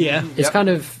 yeah. It's kind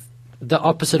of the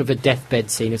opposite of a deathbed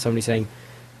scene of somebody saying,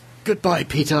 "Goodbye,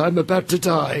 Peter, I'm about to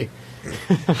die."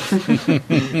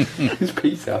 Who's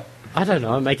Peter? I don't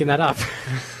know, I'm making that up.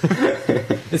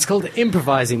 It's called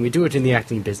improvising. We do it in the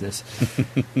acting business.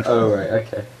 Oh right,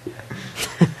 okay.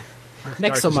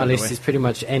 Next on my Darkest list Away. is pretty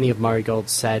much any of Murray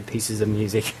Gold's sad pieces of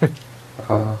music.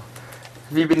 Have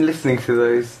you been listening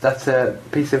to that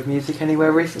piece of music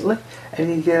anywhere recently?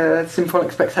 Any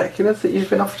symphonic spectaculars that you've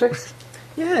been off to?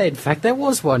 Yeah, in fact, there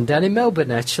was one down in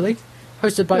Melbourne, actually,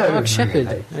 hosted by No, Mark Shepherd.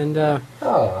 really? And,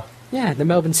 Oh. yeah, the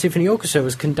Melbourne Symphony Orchestra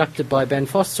was conducted by Ben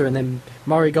Foster, and then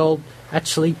Murray Gold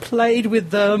actually played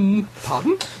with them.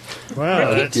 Pardon?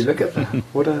 Wow. Did you look at that?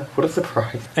 What a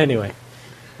surprise. Anyway,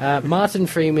 Martin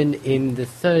Freeman in the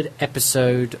third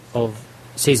episode of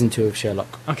Season 2 of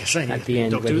Sherlock. Okay, say At the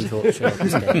end, Doctor, when he was it? thought Sherlock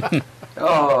was dead.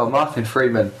 Oh, Martin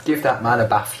Freeman. Give that man a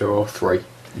BAFTA or 3.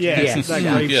 Yes, Yes. that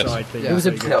Yeah. graveside thing. It was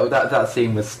a- No, that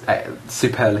scene was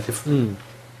superlative.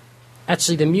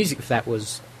 Actually, the music for that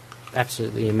was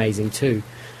absolutely amazing too.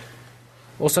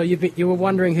 Also, you were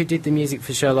wondering who did the music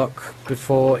for Sherlock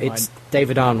before. It's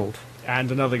David Arnold.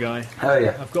 And another guy. Oh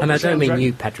yeah. I've got And I the don't mean soundtrack.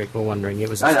 you, Patrick, were wondering. It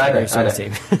was a I know, song I know.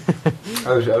 team.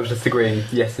 I was just agreeing.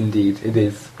 Yes, indeed, it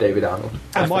is David Arnold.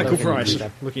 And Michael follow him on Price.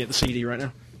 Twitter. Looking at the CD right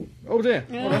now. Oh dear.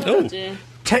 Oh, dear.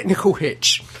 Technical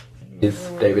hitch. Is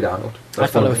David Arnold. I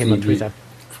That's follow one of him the on Twitter.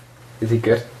 Is he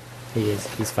good? He is.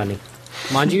 He's funny.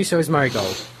 Mind you, so is Murray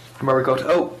Gold. Murray Gold.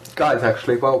 Oh, guys,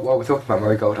 actually, while we're talking about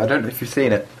Murray Gold, I don't know if you've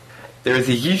seen it. There is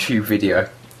a YouTube video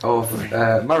of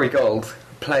Murray Gold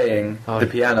playing the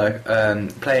piano,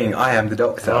 playing "I Am the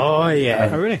Doctor." Oh, yeah.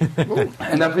 Oh really?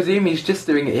 And I presume he's just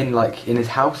doing it in his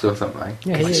house or something.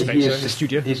 Yeah, he is. He so, is just,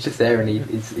 studio. he's just there and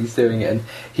he's doing it, and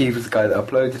he was the guy that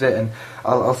uploaded it. And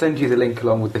I'll send you the link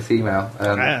along with this email.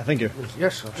 Thank you.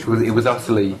 Yes. It was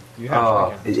utterly. You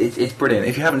have, It's brilliant.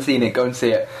 If you haven't seen it, go and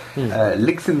see it.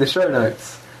 Links in the show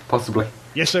notes, possibly.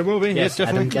 Yes, there will be. Yes,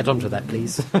 Adam, definitely. get onto that,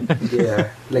 please.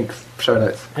 Yeah, links, show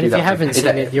notes. And Do if that you haven't thing.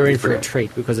 seen it, you're in for a brilliant.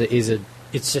 treat because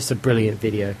it's just a brilliant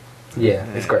video. Yeah,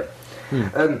 it's great.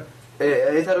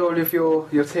 Is that all of your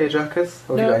tearjerkers,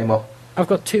 or have you got any more? I've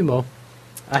got two more.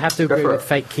 I have to Go agree for with it.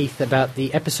 Fake Keith about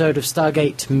the episode of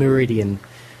Stargate Meridian.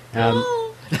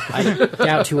 I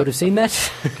doubt you would have seen that.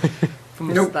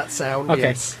 From Nope. that sound, Okay.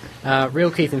 yes. Real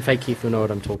Keith and Fake Keith will know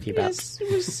what I'm talking about. Yes,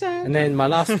 it was sad. And then my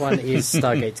last one is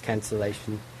Stargate's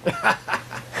cancellation.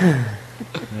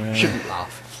 Shouldn't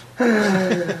laugh.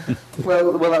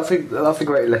 Well, that's a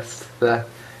great list there,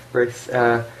 Reese.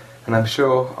 And I'm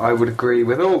sure I would agree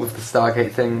with all of the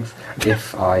Stargate things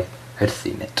if I had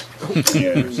seen it.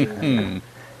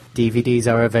 DVDs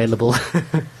are available.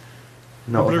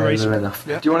 Not Blu-rays. available enough.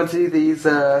 Yeah. Do you want to do these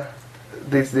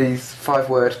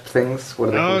 5-word things? What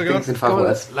are they Oh, called? go Things on. in 5 Go on,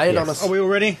 words. lay it on Yes. us. Are we all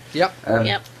ready? Yep.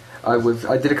 Yep.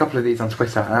 I did a couple of these on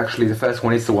Twitter, and actually the first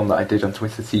one is the one that I did on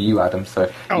Twitter to you, Adam.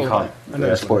 So Oh, you can't I know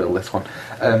this spoil this one.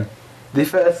 The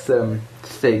first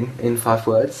thing in 5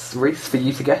 words, Reese, for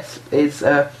you to guess, is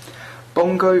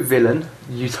Bongo Villain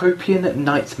Utopian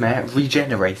Nightmare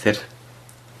Regenerated.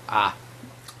 Ah.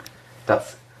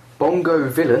 That's Bongo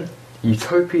Villain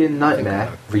Utopian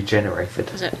Nightmare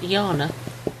Regenerated. Was it Yana?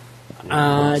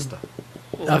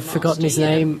 I've forgotten his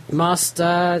name.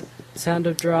 Master, Sound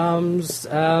of Drums.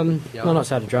 No, not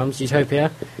Sound of Drums. Utopia.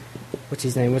 What's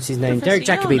his name? Professor Derek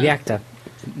Jacobi, Yana. the actor,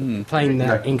 playing the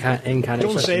No. incarnation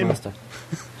Don't of say the him. Master.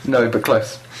 No, but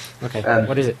close. Okay, Um,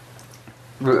 what is it?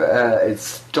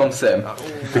 It's John Sim.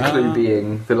 The clue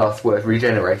being the last word,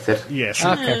 regenerated, Yes.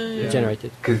 Okay,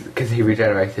 regenerated. because he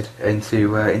regenerated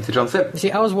into John Sim. You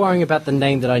see, I was worrying about the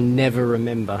name that I never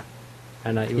remember,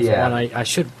 and it was Yeah. one I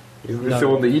should. It's know. the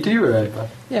one that you do remember.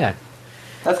 Yeah.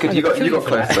 That's good. I'm You got killing for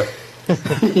closer.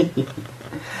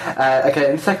 Okay,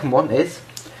 and the second one is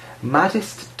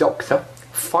Maddest Doctor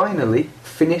finally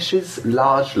finishes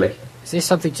largely. Is this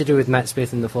something to do with Matt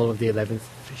Smith in the Fall of the 11th?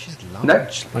 No,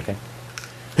 Okay.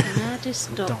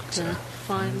 Maddest Doctor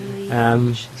finally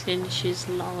finishes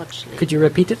largely. Could you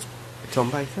repeat it? Tom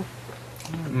Baker.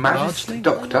 Maddest Largely?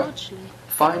 Doctor Largely.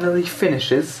 finally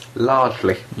finishes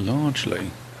largely. Largely.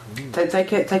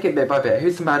 Take it bit by bit.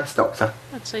 Who's the Maddest Doctor?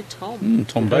 I'd say Tom.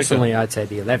 Tom Baker. Personally, I'd say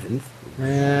the 11th.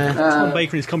 Tom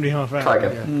Baker and his comedy half hour. Try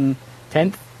again.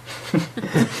 10th?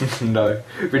 No.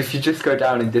 But if you just go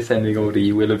down in descending order,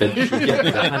 you will eventually get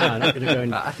there. I know, I'm not going to go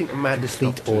in I think the Madness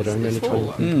complete Doctor order. I'm is going to try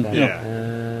full. and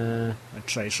Yeah. I'd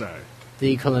say so.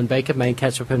 The Colin Baker main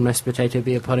ketchup and mashed potato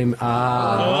be upon him.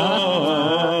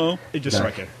 It just No.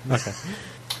 okay. Okay.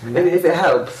 If it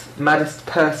helps, maddest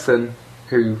person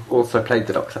who also played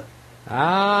the Doctor.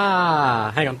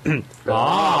 Hang on.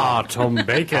 Tom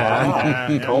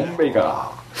Baker. Tom Baker.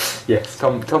 Yes,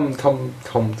 Tom. Tom.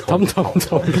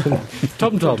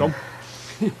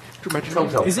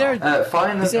 Is there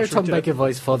a Tom Baker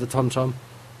voice for the Tom Tom?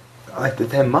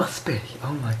 There must be.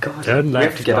 Oh my god. Turn We have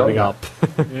left to get coming on up.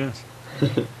 Yes.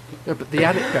 Yeah, but the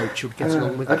anecdote should get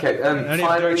along with it. Okay, Only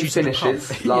finally approaches to the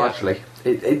finishes, pub. largely.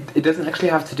 It doesn't actually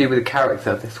have to do with the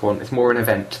character, this one. It's more an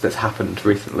event that's happened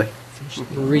recently.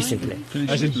 Recently.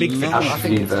 As in Big Finish. Out I of the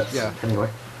think universe, yeah. anyway.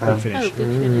 Big Finish. Oh, Big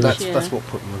Finish, That's what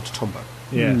put me onto Tombo.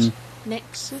 Yes.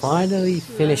 Nexus. Finally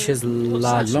finishes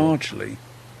largely. Largely.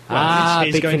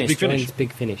 He's Big going to Finish. Big Finish. joins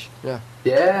Big Finish.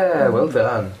 Yeah, well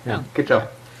done. Yeah. Good job.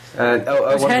 I It's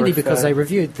wonder handy if, because they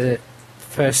reviewed the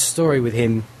first story with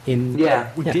him in...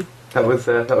 Yeah, We did. that was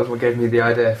what gave me the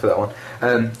idea for that one.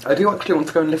 I do actually want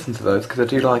to go and listen to those because I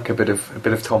do like a bit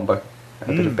of Tombo, a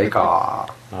bit of Baker.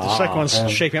 The second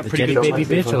one's shaping up The pretty Jelly good.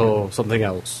 Baby bit or something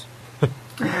else?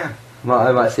 Well,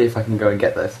 I might see if I can go and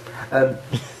get those.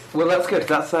 Well, that's good.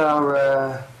 That's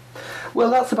our.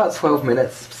 That's about 12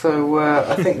 minutes. So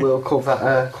I think we'll call that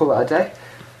a day.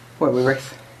 Won't we,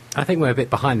 Reese? I think we're a bit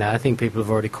behind that. I think people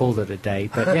have already called it a day,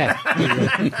 but yeah.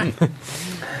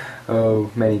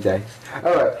 Oh, many days.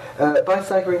 All right. Bye,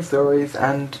 Staggering Stories,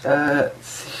 and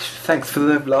thanks for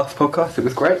the last podcast. It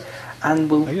was great, and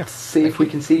we'll see if we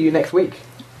can see you next week.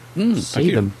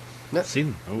 See them. See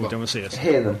them. Oh, don't want to see us.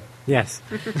 Hear them. Yes.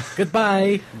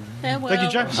 Goodbye. Farewell. Thank you,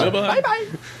 Jack. Bye-bye.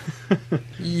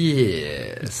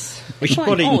 Yes. We should Quite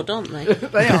probably... odd, aren't they?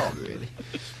 They are, really.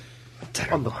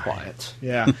 On the quiet.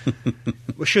 Yeah.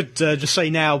 We should just say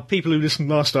now, people who listened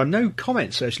last time, no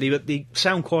comments actually, but the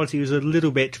sound quality was a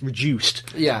little bit reduced.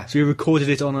 Yeah. So we recorded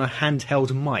it on a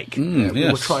handheld mic. We were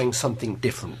Yes. trying something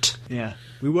different. Yeah.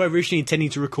 We were originally intending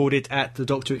to record it at the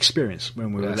Doctor Experience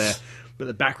when we were Yes. there, but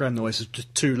the background noise was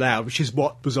just too loud, which is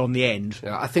what was on the end.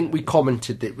 Yeah, I think we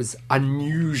commented that it was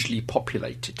unusually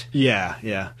populated. Yeah,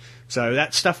 yeah. So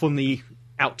that stuff on the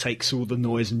outtakes, all the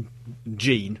noise and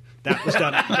Gene, that was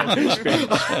done at the Doctor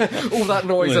Experience. All that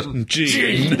noise and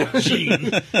Gene. Gene.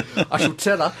 I shall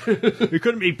tell her. We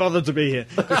couldn't be bothered to be here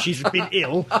because she's been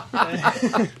ill.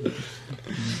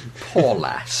 Poor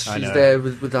lass. I She's know. there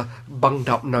with a bunged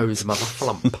up nose and a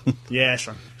flump. Yes,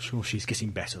 I'm sure she's getting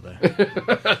better though.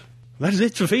 That is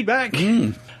it for feedback.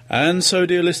 And so,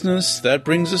 dear listeners, that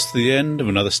brings us to the end of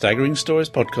another Staggering Stories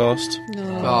podcast.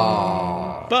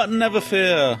 But never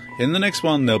fear, in the next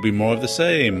one there'll be more of the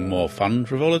same. More fun,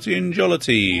 frivolity and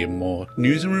jollity. More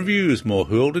news and reviews, more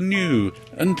who old and new.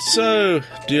 And so,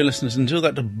 dear listeners, until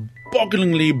that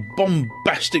bogglingly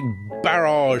bombastic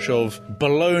barrage of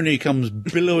baloney comes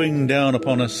billowing down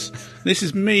upon us, this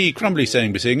is me, Crumbly,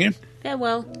 saying be seeing you.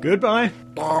 Farewell. Goodbye.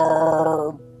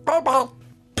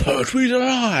 Pertwee's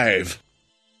alive!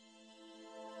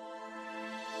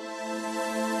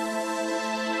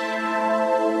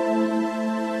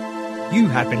 You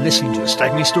have been listening to the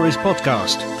Staggering Stories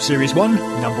podcast, Series 1,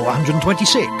 number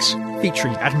 126,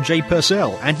 featuring Adam J.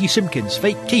 Purcell, Andy Simpkins,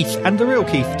 Fake Keith, and the real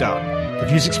Keith Dunn. The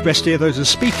views expressed here are those of the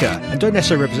speaker, and don't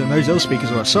necessarily represent those other speakers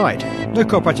on our side. No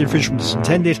copyright infringement is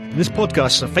intended, and this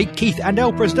podcast is a Fake Keith and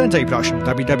El Presidente production,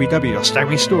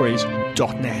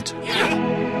 www.staggeringstories.net.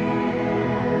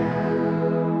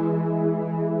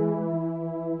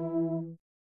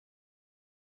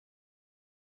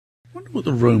 I wonder what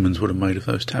the Romans would have made of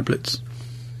those tablets.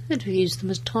 They'd have used them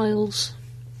as tiles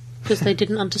because they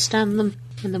didn't understand them,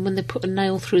 and then when they put a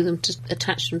nail through them to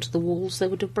attach them to the walls, they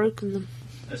would have broken them.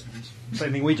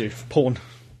 Same thing we do for porn.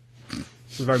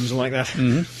 The Romans are like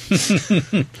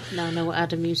that. Now I know what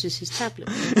Adam uses his tablet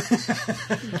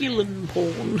for. Gillen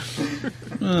porn.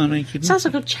 Oh, I mean, Sounds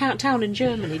like a town in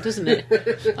Germany, doesn't it?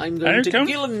 I'm going to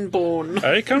Gillen porn.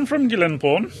 I come from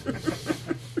Gillenporn.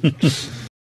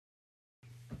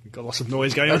 We've got lots of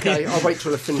noise going on Okay, here. I'll wait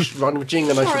till I finish running with Jing,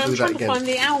 then I Sorry, shall I'm do trying that to again. find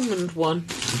the almond one.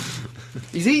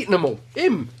 He's eating them all.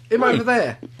 Him over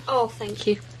there. Oh, thank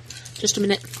you. Just a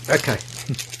minute. Okay.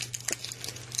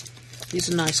 These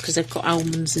are nice because they've got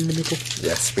almonds in the middle.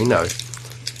 Yes, we know.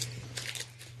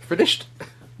 Finished?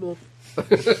 More.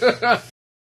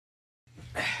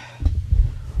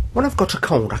 When I've got a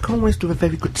cold, I can always do a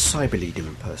very good cyber leader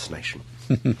impersonation.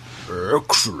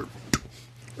 Excellent.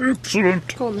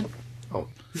 Excellent. Go on then. Oh.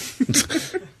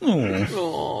 Oh.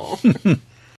 Oh.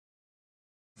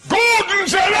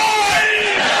 Gordon's alive!